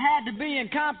that I had to be in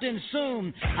Compton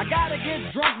soon. I gotta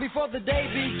get drunk before the day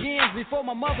begins, before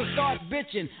my mother starts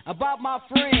bitching about my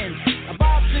friends.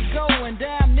 About to go and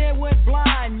damn near went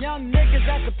blind. Young niggas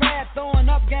at the pad throwing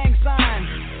up gang signs.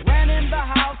 Ran in the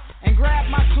house and grabbed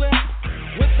my clip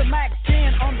with the Mac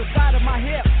 10 on the side of my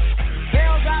hip.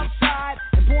 Bailed outside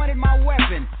and pointed my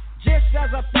weapon. Just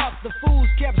as I thought, the fools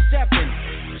kept stepping.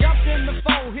 Jumped in the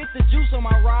foe, hit the juice on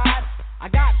my ride. I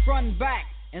got front and back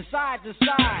and side to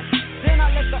side. Then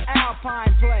I let the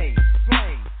Alpine play.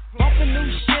 Bumping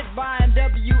new shit by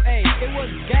NWA. It was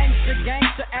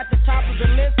gangster at the top of the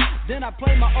list. Then I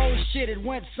played my old shit. It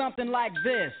went something like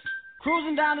this.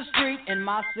 Cruising down the street in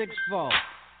my 6'4",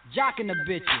 jocking the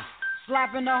bitches,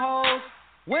 slapping the hoes.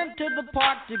 Went to the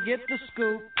park to get the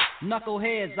scoop.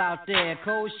 Knuckleheads out there,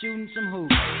 cold shooting some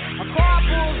hoops. A car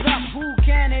pulls up, who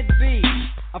can it be?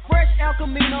 A fresh El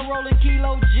Camino rolling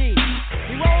Kilo G.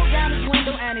 He rolled down his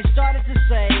window and he started to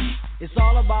say, it's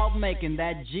all about making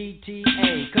that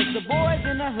GTA. Cause the boys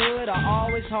in the hood are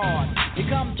always hard. You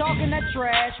come talking that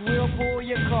trash, we'll pull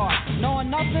your car.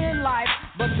 Knowing nothing in life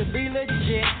but to be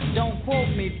legit. Don't quote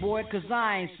me, boy, cause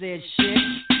I ain't said shit.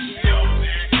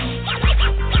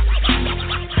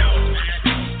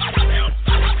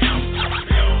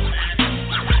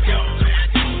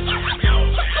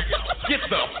 Get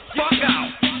the fuck out!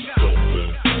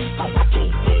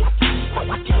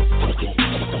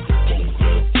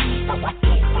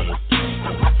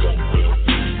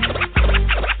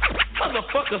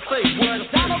 Motherfucker say what?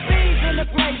 Donald B's in the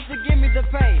place to give me the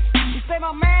pace. He say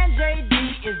my man JD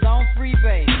is on free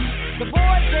base. The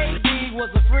boy JD was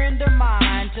a friend of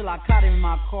mine till I caught him in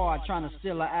my car trying to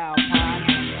steal an Alpine.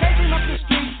 Take him up the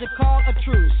street to call a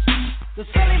truce. The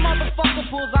silly motherfucker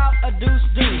pulls out a deuce.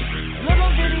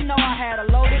 Little did he know I had a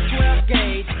loaded 12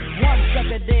 gauge. One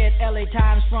sucker dead, LA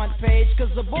Times front page. Cause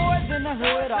the boys in the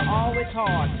hood are always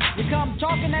hard. You come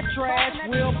talking that trash,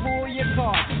 we'll pull your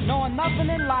car. Knowing nothing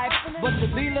in life but to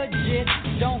be legit.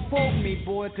 Don't quote me,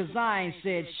 boy, cause I ain't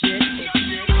said shit.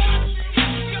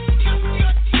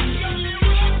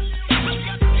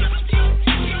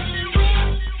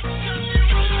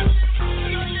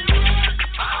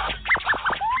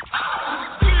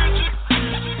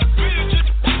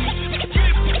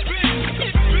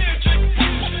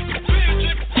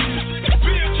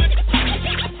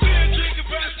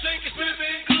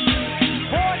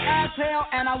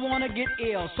 And I wanna get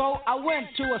ill, so I went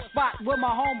to a spot where my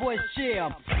homeboys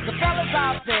chill. The fellas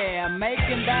out there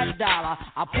making that dollar.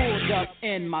 I pulled up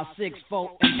in my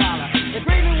 6'4" Impala. They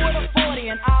bring me with a 40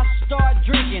 and I start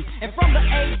drinking. And from the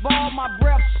 8-ball, my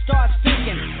breath starts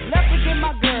stinking. Left to get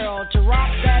my girl to rock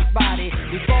that body.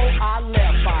 Before I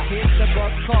left, I hit the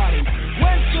Bacardi.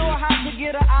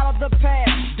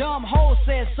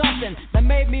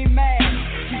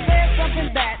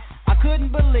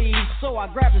 so I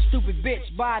grabbed a stupid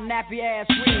bitch by a nappy ass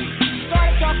weed.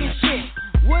 Started talking shit.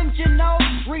 Wouldn't you know?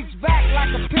 Reached back like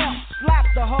a pimp, slapped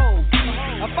the hoe.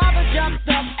 A father jumped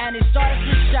up and he started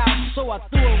to shout, so I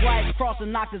threw it right across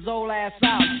and knocked his old ass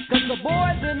out. Cause the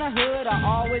boys in the hood are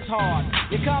always hard.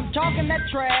 You come talking that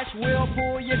trash, we'll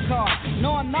pull your car.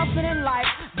 Knowing nothing in life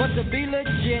but to be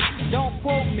legit. Don't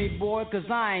quote me, boy, cause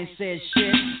I ain't said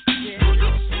shit.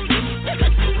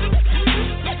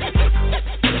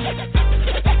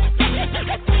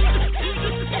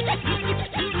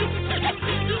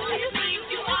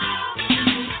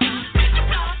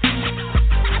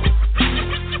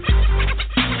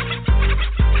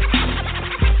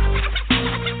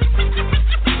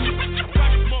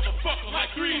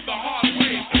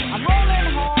 I'm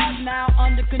rolling hard now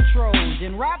under control.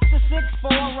 Then wrapped the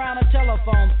 6-4 around a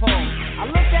telephone pole. I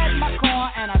looked at my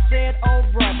car and I said, oh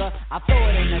brother, I throw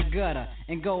it in the gutter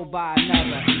and go buy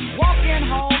another. Walking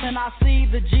home and I see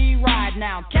the G ride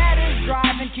now. Cat is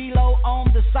driving, Kilo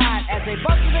on the side. As they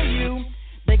busted a U,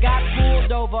 they got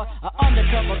pulled over. An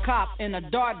undercover cop in a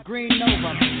dark green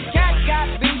Nova. Cat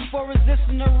got beat for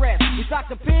resisting arrest. He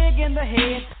socked a pig in the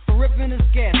head for ripping his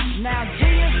guest. Now G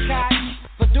is caught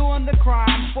for doing the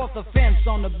crime. Fourth offense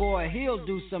on the boy, he'll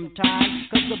do some time.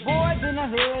 Cause the boys in the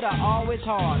hood are always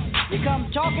hard. You come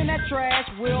talking that trash,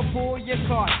 we'll pull your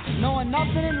cart. Knowing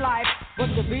nothing in life but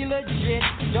to be legit.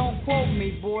 Don't quote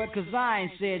me, boy, cause I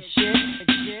ain't said shit.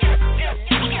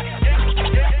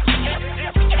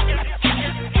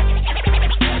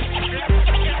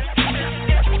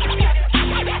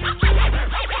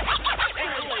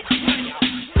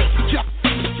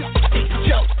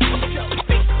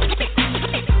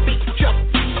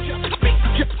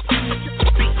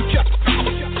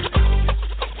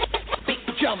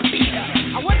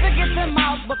 I went to get them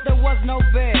out, but there was no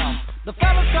bail. The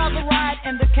fellas called the riot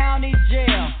in the county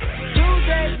jail. 2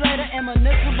 days later in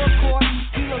municipal court,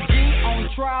 Kilo G on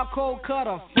trial, cold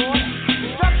cutter fort.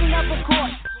 Destruction of the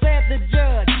court, said the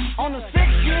judge. On a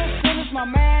 6-year sentence, my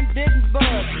man didn't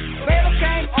budge. Bailiff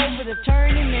came over to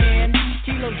turn him in.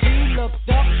 Kilo G looked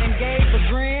up and gave a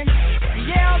grin. He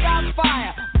yelled out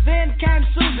fire. Then came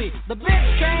Susie. The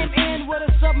bitch came in with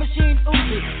a submachine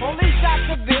Uzi. Police shot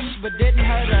the bitch but didn't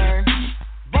hurt her.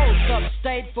 Both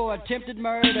upstate for attempted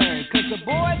murder. Cause the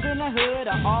boys in the hood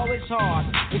are always hard.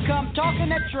 You come talking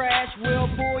that trash, we'll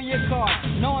pull your car.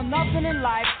 Knowing nothing in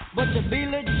life but to be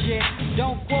legit.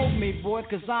 Don't quote me, boy,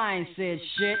 cause I ain't said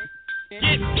shit. Yeah,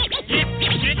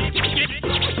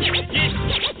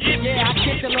 I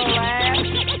kicked a little ass,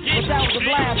 but that was a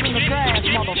blast from the past,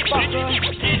 motherfucker.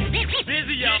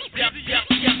 Busy, yo.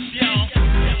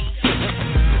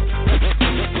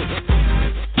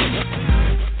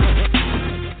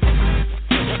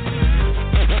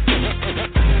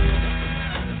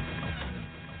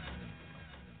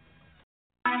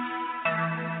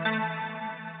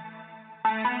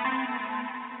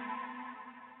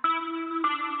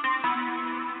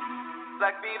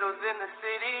 Black Beatles in the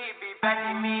city, be back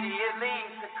immediately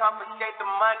to confiscate the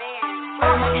money.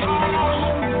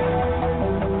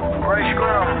 Ray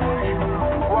Scrum,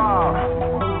 wow,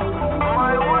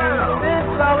 my will. This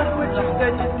flowers what you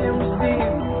said you didn't receive.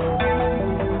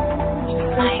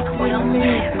 Like Will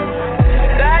Smith.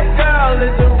 That girl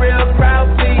is a real proud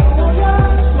piece.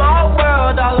 Small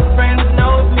world, all her friends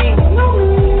know me.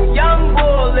 Young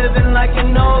bull living like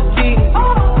an old king.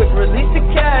 Quick release the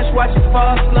cash, watch it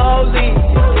fall slowly.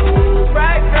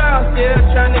 Right girl still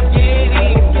trying to get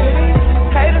in.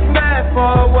 Haters mad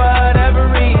for whatever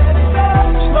reason.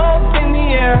 Smoke in the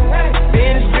air,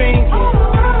 binge drinking.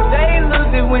 They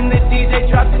lose it when the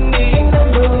DJ drops the knee.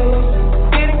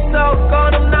 Getting so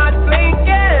cold, I'm not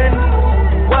blinking.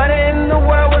 What in the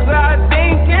world was I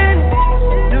thinking?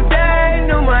 New day,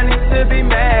 new money to be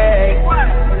made.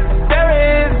 There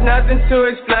is nothing to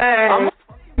explain.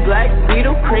 Black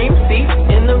Beetle, cream seats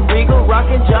in the Regal,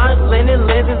 rockin' John Lennon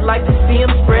lenses, like to see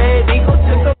him spread eagle.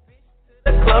 Took a to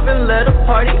the club and let a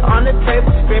party on the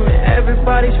table, screaming,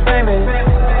 everybody's famous.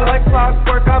 Like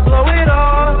clockwork, I blow it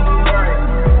all,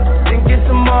 then get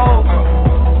some more.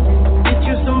 Get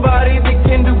you somebody that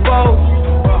can do both.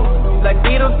 Black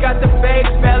Beetle's got the fake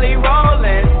belly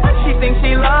rolling. She thinks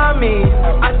she love me,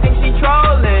 I think she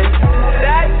trolling.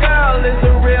 That girl is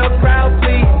a real crowd,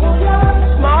 please.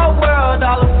 Small world,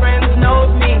 all her friends know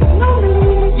me.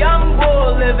 Young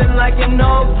bull living like an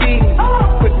old king.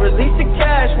 Quick release the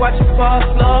cash, watch it fall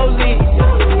slowly.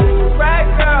 Right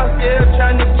girl still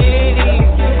trying to get in.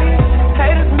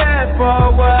 Haters mad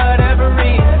for whatever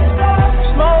reason.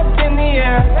 Smoke in the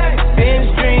air,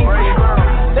 binge drinking.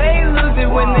 They lose it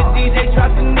when the DJ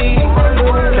drops the knee.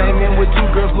 Came in with 2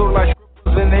 girls look like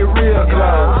strippers in they real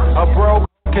clothes. A bro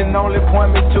in can only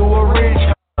point me to a rich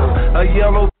hoe. A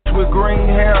yellow bitch with green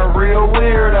hair, real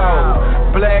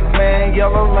weirdo. Black man,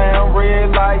 yellow lamb,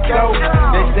 red like dope.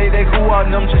 They say they cool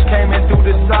on them, just came in through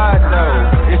the side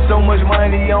though. It's so much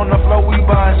money on the floor, we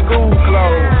buy school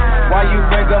clothes. Why you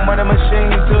bring a money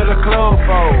machine to the club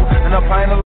for? And a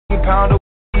pint of pound of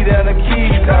weed and a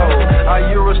kilo.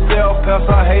 I Euro stealth pest,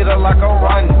 I hate her like a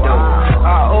rondo.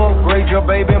 I upgrade your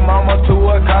baby mama to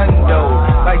a condo.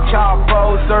 Like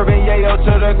Chapo serving yayo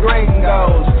to the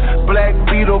gringos. Black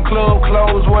Beetle club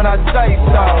clothes when I say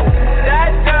so.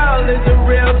 That girl is a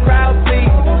real crowd,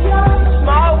 please.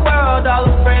 Small world, all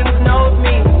her friends know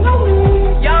me.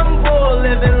 Young bull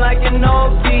living like an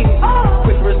old key.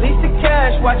 Quick release the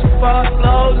cash, watch it fall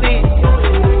slowly.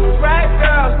 Right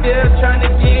girl still trying to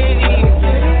get in.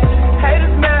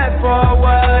 Haters mad for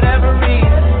whatever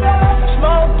reason.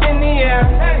 Smoke in the air,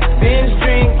 binge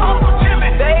drink.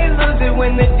 They lose it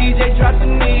when the DJ drops the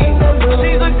knee.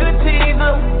 She's a good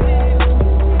teaser,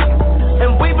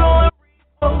 and we blowing.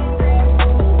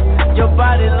 Your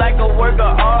body like a work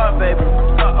of art, baby.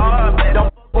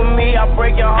 Don't fuck with me, I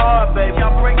break your heart, baby.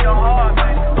 I break your heart,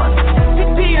 baby.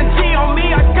 TNT on me,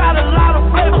 I got a lot of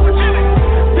flavor.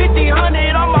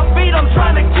 50-100 on my feet, I'm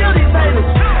trying to kill these haters.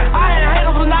 I had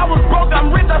haters when I was broke,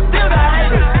 I'm rich, I still got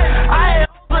haters. I had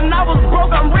when I was broke,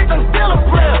 I'm rich, I'm still a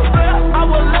player. I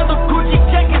wear leather Gucci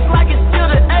jackets like it's still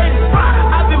the 80s.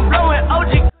 I've been blowing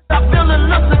OG, I feel a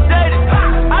little sedated.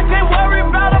 I can't worry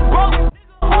about a broke nigga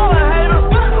or a hater.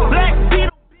 Black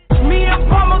Beetle, me and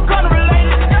Palmer gonna relate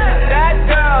it. That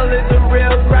girl is a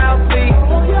real crowd, please.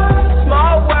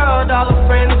 Small world, all her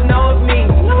friends know of me.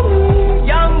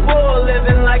 Young bull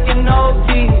living like an OG.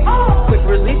 Quick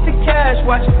release the cash,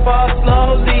 watch it fall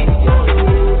slowly.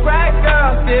 Right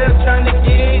girl still trying to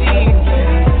get in.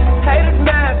 Haters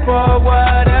mad for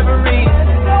whatever reason.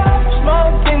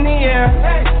 Smoke in the air,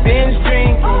 binge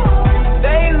drinking.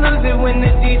 They lose it when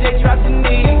the DJ drops the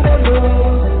knee.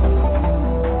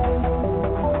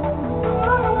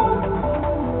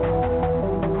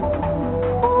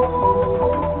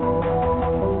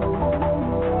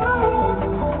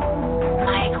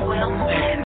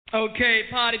 Okay,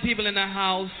 party people in the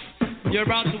house, you're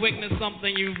about to witness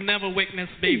something you've never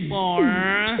witnessed before.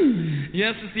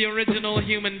 Yes, it's the original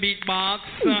human beatbox,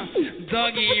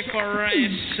 Dougie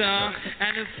Fresh,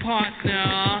 and his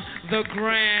partner, the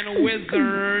Grand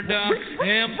Wizard,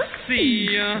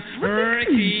 MC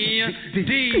Ricky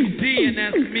D, and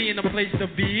that's me in the place to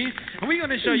be. And we're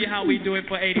going to show you how we do it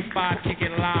for 85 Kick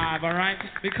It Live, alright?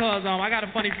 Because I got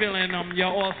a funny feeling you're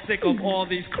all sick of all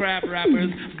these crap rappers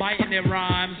biting their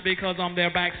rhymes because they're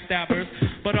backstabbers.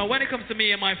 But when it comes to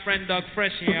me and my friend Doug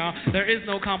Fresh here, there is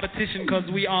no competition because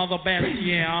we are the best,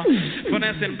 yeah.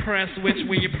 Finesse and press, which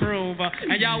we prove.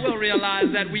 And y'all will realize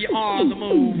that we are the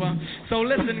move. So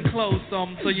listen close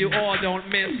so you all don't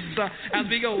miss as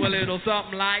we go a little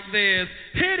something like this.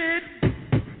 Hit it!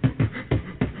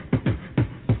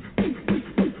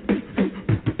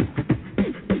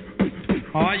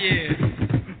 Oh yeah.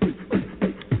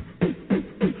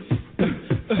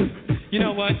 You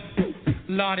know what?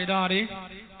 Lottie-dottie.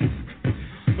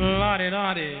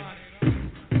 Lottie-dottie.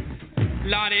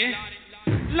 Lottie.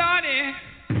 Lottie.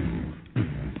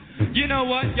 You know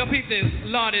what? Yo, peep this.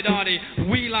 Lottie-dottie.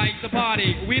 We like to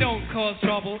party. We don't cause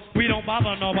trouble. We don't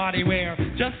bother nobody. We're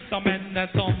just some men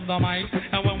that's on the mic.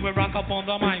 And when we rock up on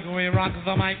the mic, we rock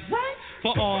the mic. Right?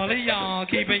 For all of y'all,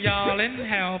 keeping y'all in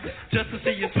health. Just to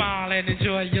see you smile and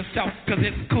enjoy yourself. Cause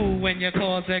it's cool when you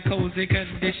cause a cozy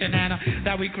condition and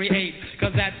that we create.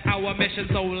 Cause that's our mission.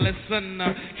 So listen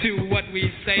to what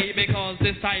we say. Because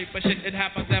this type of shit, it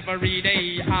happens every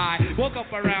day. I woke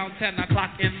up around 10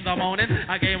 o'clock in the morning.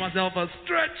 I gave myself a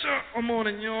stretcher. I'm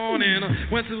morning yawning.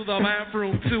 Went to the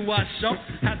bathroom to wash up.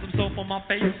 Had some soap on my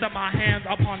face and my hands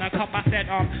upon a cup. I said,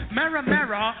 mirror,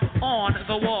 mirror on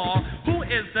the wall. Who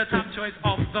is the top choice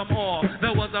of them all?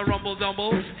 There was a rumble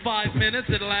dumble. 5 minutes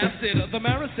it lasted. The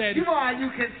mirror said, you are, you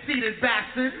conceited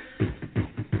bastard.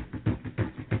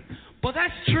 But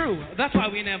that's true. That's why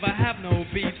we never have no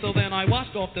beef. So then I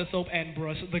washed off the soap and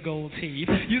brushed the gold teeth.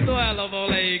 Used to have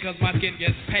Olay cause my skin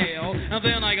gets pale. And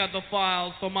then I got the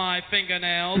files for my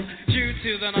fingernails. Due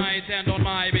to the night and on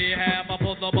my behalf, I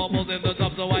put the bubbles in the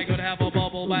tub so I could have a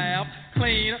bubble bath.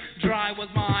 Clean, dry was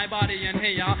my body and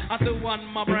hair. I threw on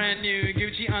my brand new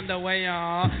Gucci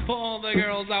underwear. For all the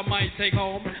girls I might take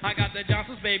home, I got the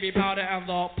Johnson's baby powder and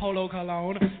the Polo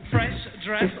cologne. Fresh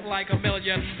dressed like $1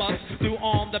 million bucks. Threw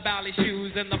on the ballet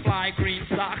shoes and the fly green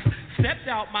socks. Stepped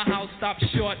out my house, stopped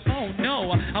short. Oh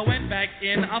no, I went back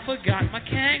in, I forgot my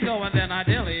Kango, and then I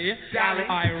dilly. Sally.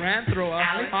 I ran through her.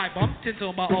 Sally. I bumped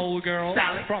into my old girl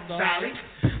Sally. from the Sally.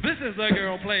 This is a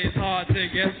girl plays hard to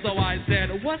get. So I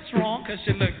said, what's wrong? Cause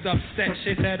she looked upset.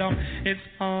 She said, it's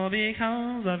all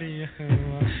because of you.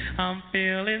 I'm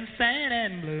feeling sad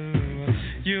and blue.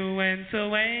 You went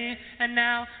away, and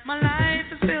now my life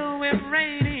is filled with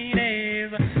rainy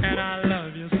days. And I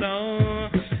love you so,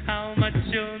 how much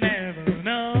you'll never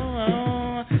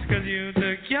know. Cause you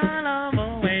took your love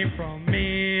away from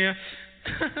me.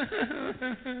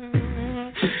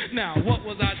 Now, what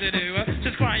was I to do?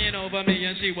 She's crying over me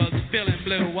and she was feeling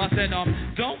blue. I said,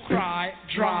 don't cry,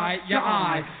 dry your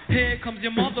eye. Here comes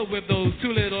your mother with those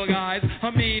two little guys.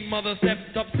 Her mean mother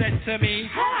stepped up, said to me,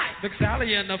 hi! Looked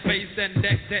Sally in the face and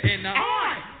decked her in the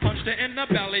eye. Punched her in the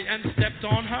belly and stepped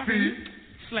on her feet.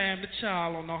 Slammed the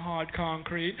child on the hard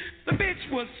concrete. The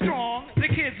bitch was strong, the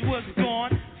kids was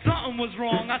gone. Something was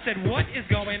wrong. I said, what is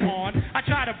going on? I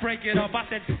tried to break it up. I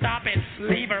said, stop it,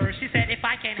 leave her. She said, if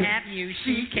I can't have you,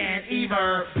 she can't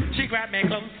either. She grabbed me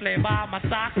closely by my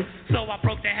sock, so I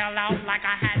broke the hell out like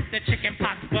I had the chicken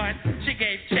pox. But she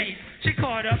gave chase. She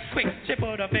caught up quick. She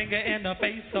put her finger in the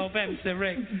face of MC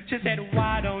Rick. She said,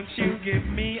 why don't you give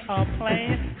me a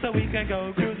plane so we can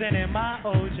go cruising in my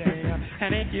OJ?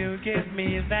 And if you give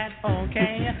me that,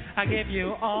 okay, I give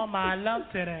you all my love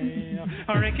today.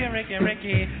 Ricky, Ricky,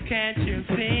 Ricky, can't you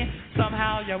see?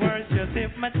 Somehow your words just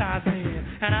hypnotize me,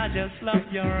 and I just love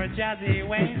your jazzy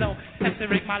ways. Oh, MC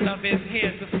Rick, my love is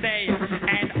here to stay.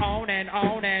 And on and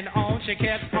on and on she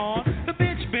kept on. The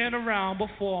bitch been around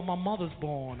before my mother's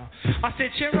born. I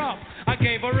said, cheer up. I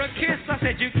gave her a kiss. I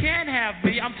said, you can't have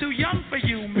me. I'm too young for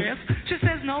you, miss. She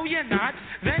says, no, you're not.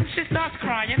 Then she starts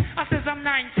crying. I says, I'm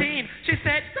 19. She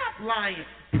said, stop lying.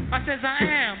 I says, I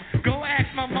am. Go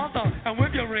ask my mother. And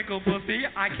with your wrinkle pussy,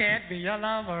 I can't be your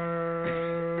lover.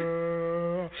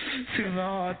 To the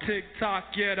hard tick tock,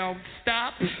 you don't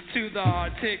stop. To the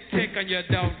hard tick tick, and you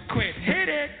don't quit. Hit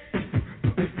it.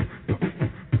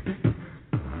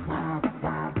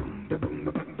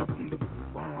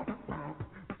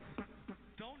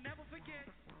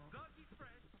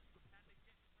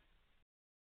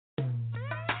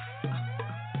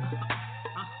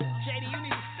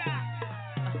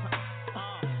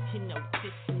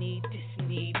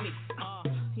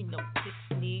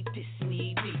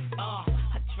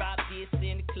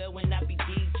 When I be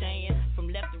DJing from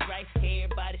left to right,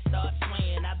 everybody start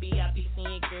swaying. I be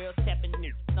seeing girls tapping on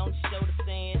the shoulder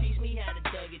saying, teach me how to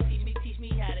dug it, teach me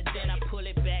how to. Then I pull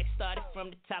it back, started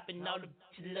from the top, and all the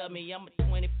bitches love me. I'm a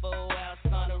 24-hour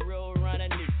on the road runner,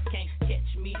 can't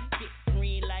catch me. Get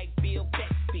green like Bill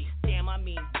Bixby. Damn, I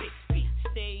mean Bixby.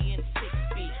 Stay in 6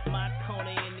 feet. My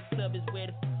corner in the club is where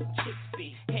the chicks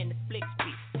be, and the flicks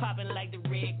be popping like the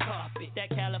red carpet. That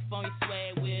California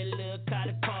swag with a little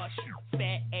collar car shoe.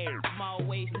 Fat ass, small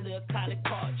waist, little collar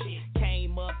car chick.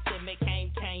 Came up to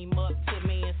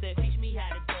me and said, teach me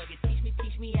how to dug it.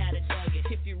 Teach me how to dug it.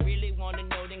 If you really wanna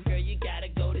know, then girl, you gotta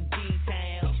go to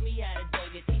D-Town. Teach me how to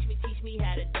dug it. Teach me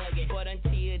how to dug it. But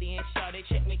until then, shawty,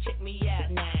 check me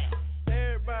out now.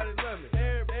 Everybody love me.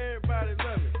 Everybody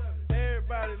love me.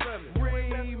 Everybody love me.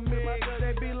 Remix,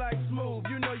 they be like smooth.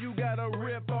 You know you got a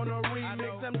rip on a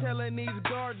remix. I'm telling these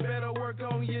guards better work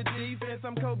on your defense.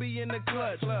 I'm Kobe in the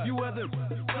clutch. You other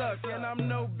suck, and I'm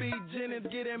no B. Jennings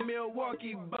getting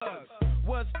Milwaukee Bucks.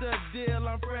 What's the deal?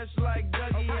 I'm fresh like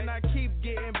Dougie, and I keep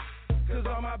getting. Cause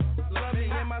all my love me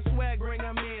and my swag bring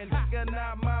them in. Nigga,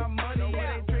 not my money.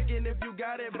 It ain't tricking if you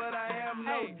got it, but I am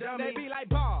no dummy. They be like,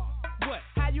 Bob, what?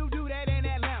 How you do that in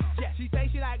Atlanta? Yeah. She say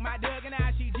she like my Doug and now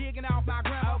she jigging off my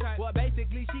grandma. Okay. Well,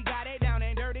 basically she got it down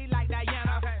and dirty like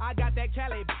Diana. Okay. I got that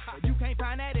Cali, you can't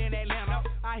find that in Atlanta.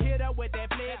 I hit her with that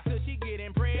flex till she get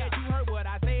impressed. You heard what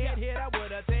I said, hit her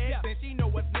with a text, and she know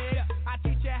what's next. I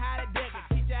teach her how to dig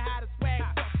it, teach her how to swag.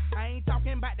 I ain't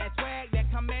talking about that swag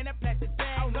that come in a plastic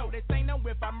bag. Oh no, this ain't no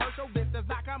infomercial, this does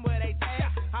not come with a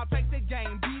tag. I'll take the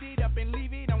game, beat it up and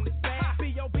leave it on the track.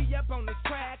 B.O.B. up on this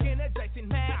track in a Jason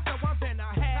Mac. So I'm finna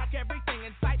hack everything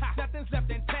in sight, nothing's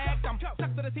left intact. I'm stuck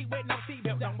to the seat with no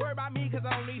seatbelt. Don't worry about me cause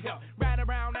I don't need help. Ride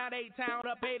around out A-Town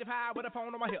up 85 with a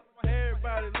phone on my hip.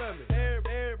 Everybody love me.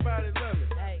 Everybody love me.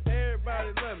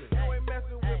 Everybody love me. You ain't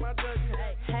messing with my Dougie.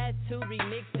 Had to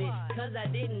remix it, cause I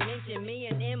didn't mention me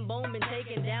and M-Bone been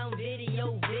taking down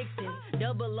video vixens.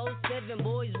 007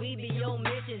 boys, we be on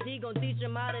missions. He gon' teach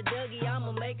him how to Dougie,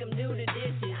 I'ma make him do the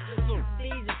dishes.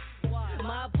 Season,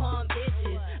 my palm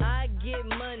itches. I get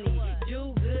money,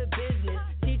 do good business.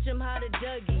 Teach him how to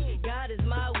Dougie, God is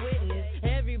my witness.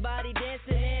 Everybody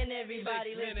dancing and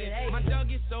everybody listening. Hey. My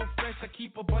Doug is so fresh, I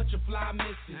keep a bunch of fly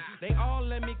misses. They all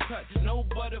let me cut, no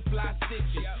butterfly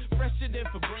stitches. Fresher than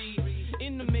Febreze,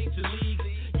 in the major leagues.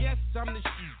 Yes, I'm the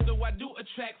shit, so I do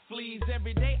attract fleas.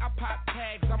 Every day I pop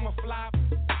tags, I'm a fly.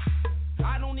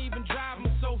 I don't even drive,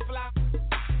 I'm so fly.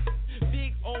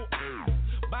 Big old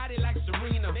body like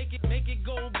Serena. Make it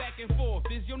go back and forth.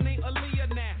 Is your name Aaliyah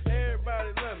now?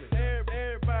 Everybody love me.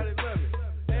 Everybody love me.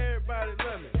 Everybody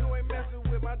love me. You ain't messing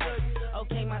with my Dougie.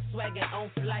 Okay, my swagger on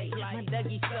flight. My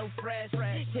Dougie so fresh.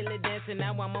 Till it dancing,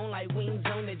 now I'm on like wings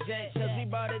on the jet. Cause we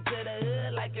brought it to the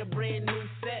hood like a brand new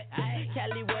set.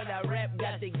 Cali where I rap,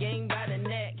 got the game by the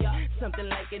neck. Something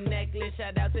like a necklace,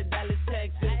 shout out to Dallas,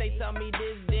 Texas. They taught me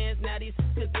this dance, now these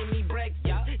cooking me breakfast.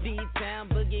 D-Town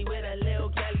boogie with a little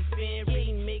Cali spin.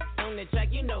 Remix on the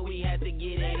track, you know we had to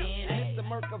get it in. It's the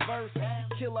Merca verse,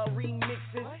 killer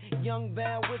remixes. Young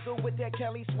Van Whistle with that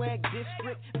Cali swag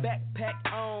district. Backpack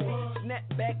on,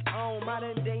 snapback on.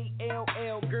 Modern day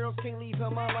LL, girls can't leave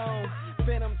him alone.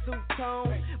 Phantom suit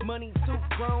tone, money suit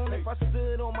grown. If I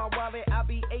stood on my wallet, I'd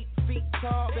be 8 feet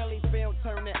tall. Belly feel,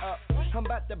 turn it up. I'm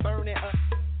about to burn it up.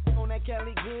 On that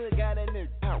Cali good, got a new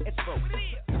it's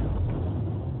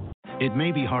It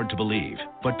may be hard to believe,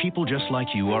 but people just like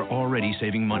you are already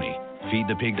saving money.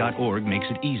 FeedThePig.org makes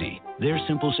it easy. Their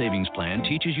simple savings plan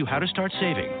teaches you how to start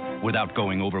saving without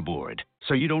going overboard.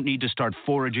 So you don't need to start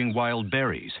foraging wild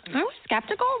berries. I was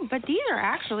skeptical, but these are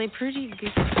actually pretty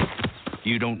good.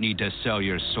 You don't need to sell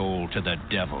your soul to the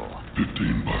devil. $15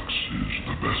 is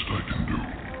the best I can do.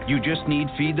 You just need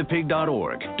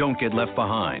FeedThePig.org. Don't get left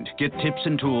behind. Get tips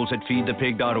and tools at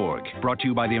FeedThePig.org. Brought to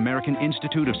you by the American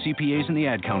Institute of CPAs and the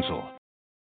Ad Council.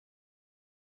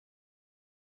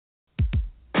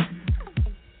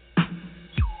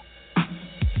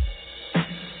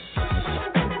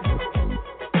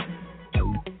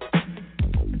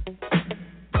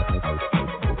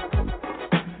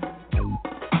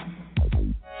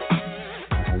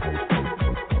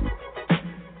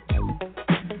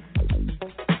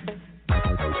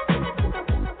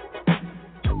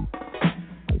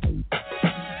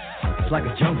 It's like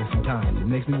a jungle sometimes, it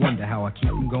makes me wonder how I keep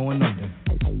from going under.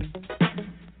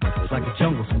 It's like a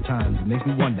jungle sometimes, it makes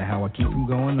me wonder how I keep from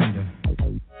going under.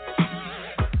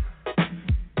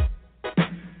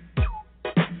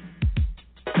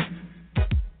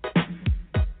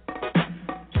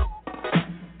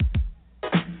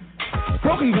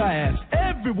 Broken glass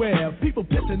everywhere, people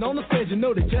pissing on the stage, you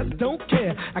know they just don't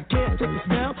care. I can't take the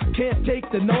smell, can't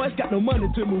take the noise, got no money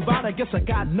to move out, I guess I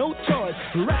got no choice.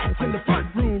 Rats in the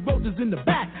front room, roaches in the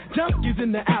back, junkies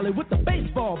in the alley with the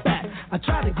baseball bat. I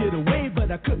tried to get away,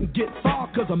 but I couldn't get far,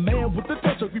 cause a man with a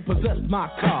tow truck repossessed my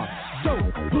car.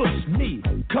 Don't push me,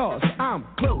 cause I'm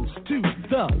close to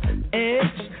the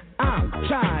edge. I'm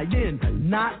trying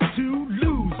not to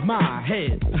lose my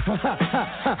head.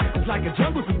 It's like a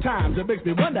jungle sometimes, it makes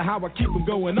me wonder how I keep from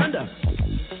going under.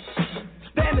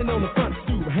 Standing on the front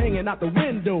stoop, hanging out the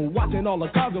window, watching all the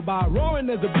cars go by, roaring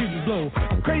as the breezes blow.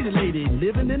 Crazy lady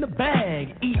living in a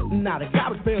bag, eating out of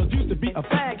garbage pails, used to be a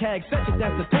fag hag, such a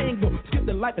dance a tango, skipped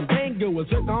the life and dango, a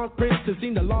zircon princess,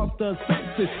 seen the lost her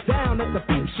senses, down at the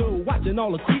peep show, watching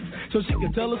all the creeps, so she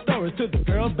could tell her stories to the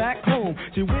girls back home.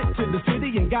 She went to the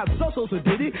city and got so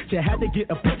did it, she had to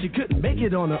get a push, she couldn't make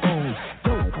it on her own.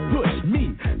 Don't push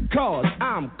me, cause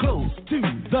I'm close to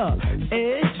the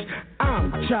edge,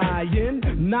 I'm trying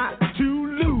not to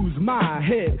lose my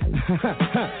head.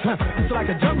 It's like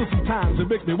a jungle sometimes, it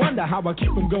makes me wonder how I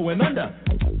keep from going under.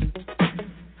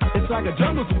 It's like a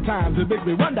jungle sometimes, it makes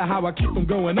me wonder how I keep from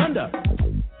going under.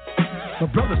 My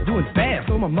brother's doing fast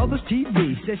on my mother's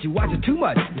TV. Says she watches too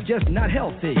much, it's just not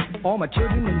healthy. All my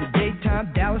children in the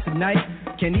daytime, Dallas at night.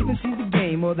 Can't even see the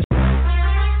game or the...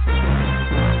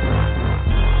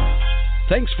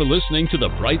 Thanks for listening to The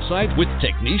Bright Side with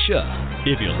Technisha.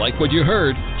 If you like what you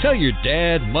heard, tell your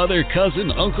dad, mother,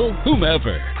 cousin, uncle,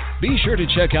 whomever. Be sure to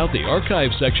check out the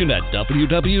archive section at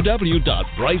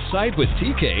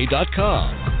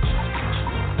www.brightsidewithtk.com.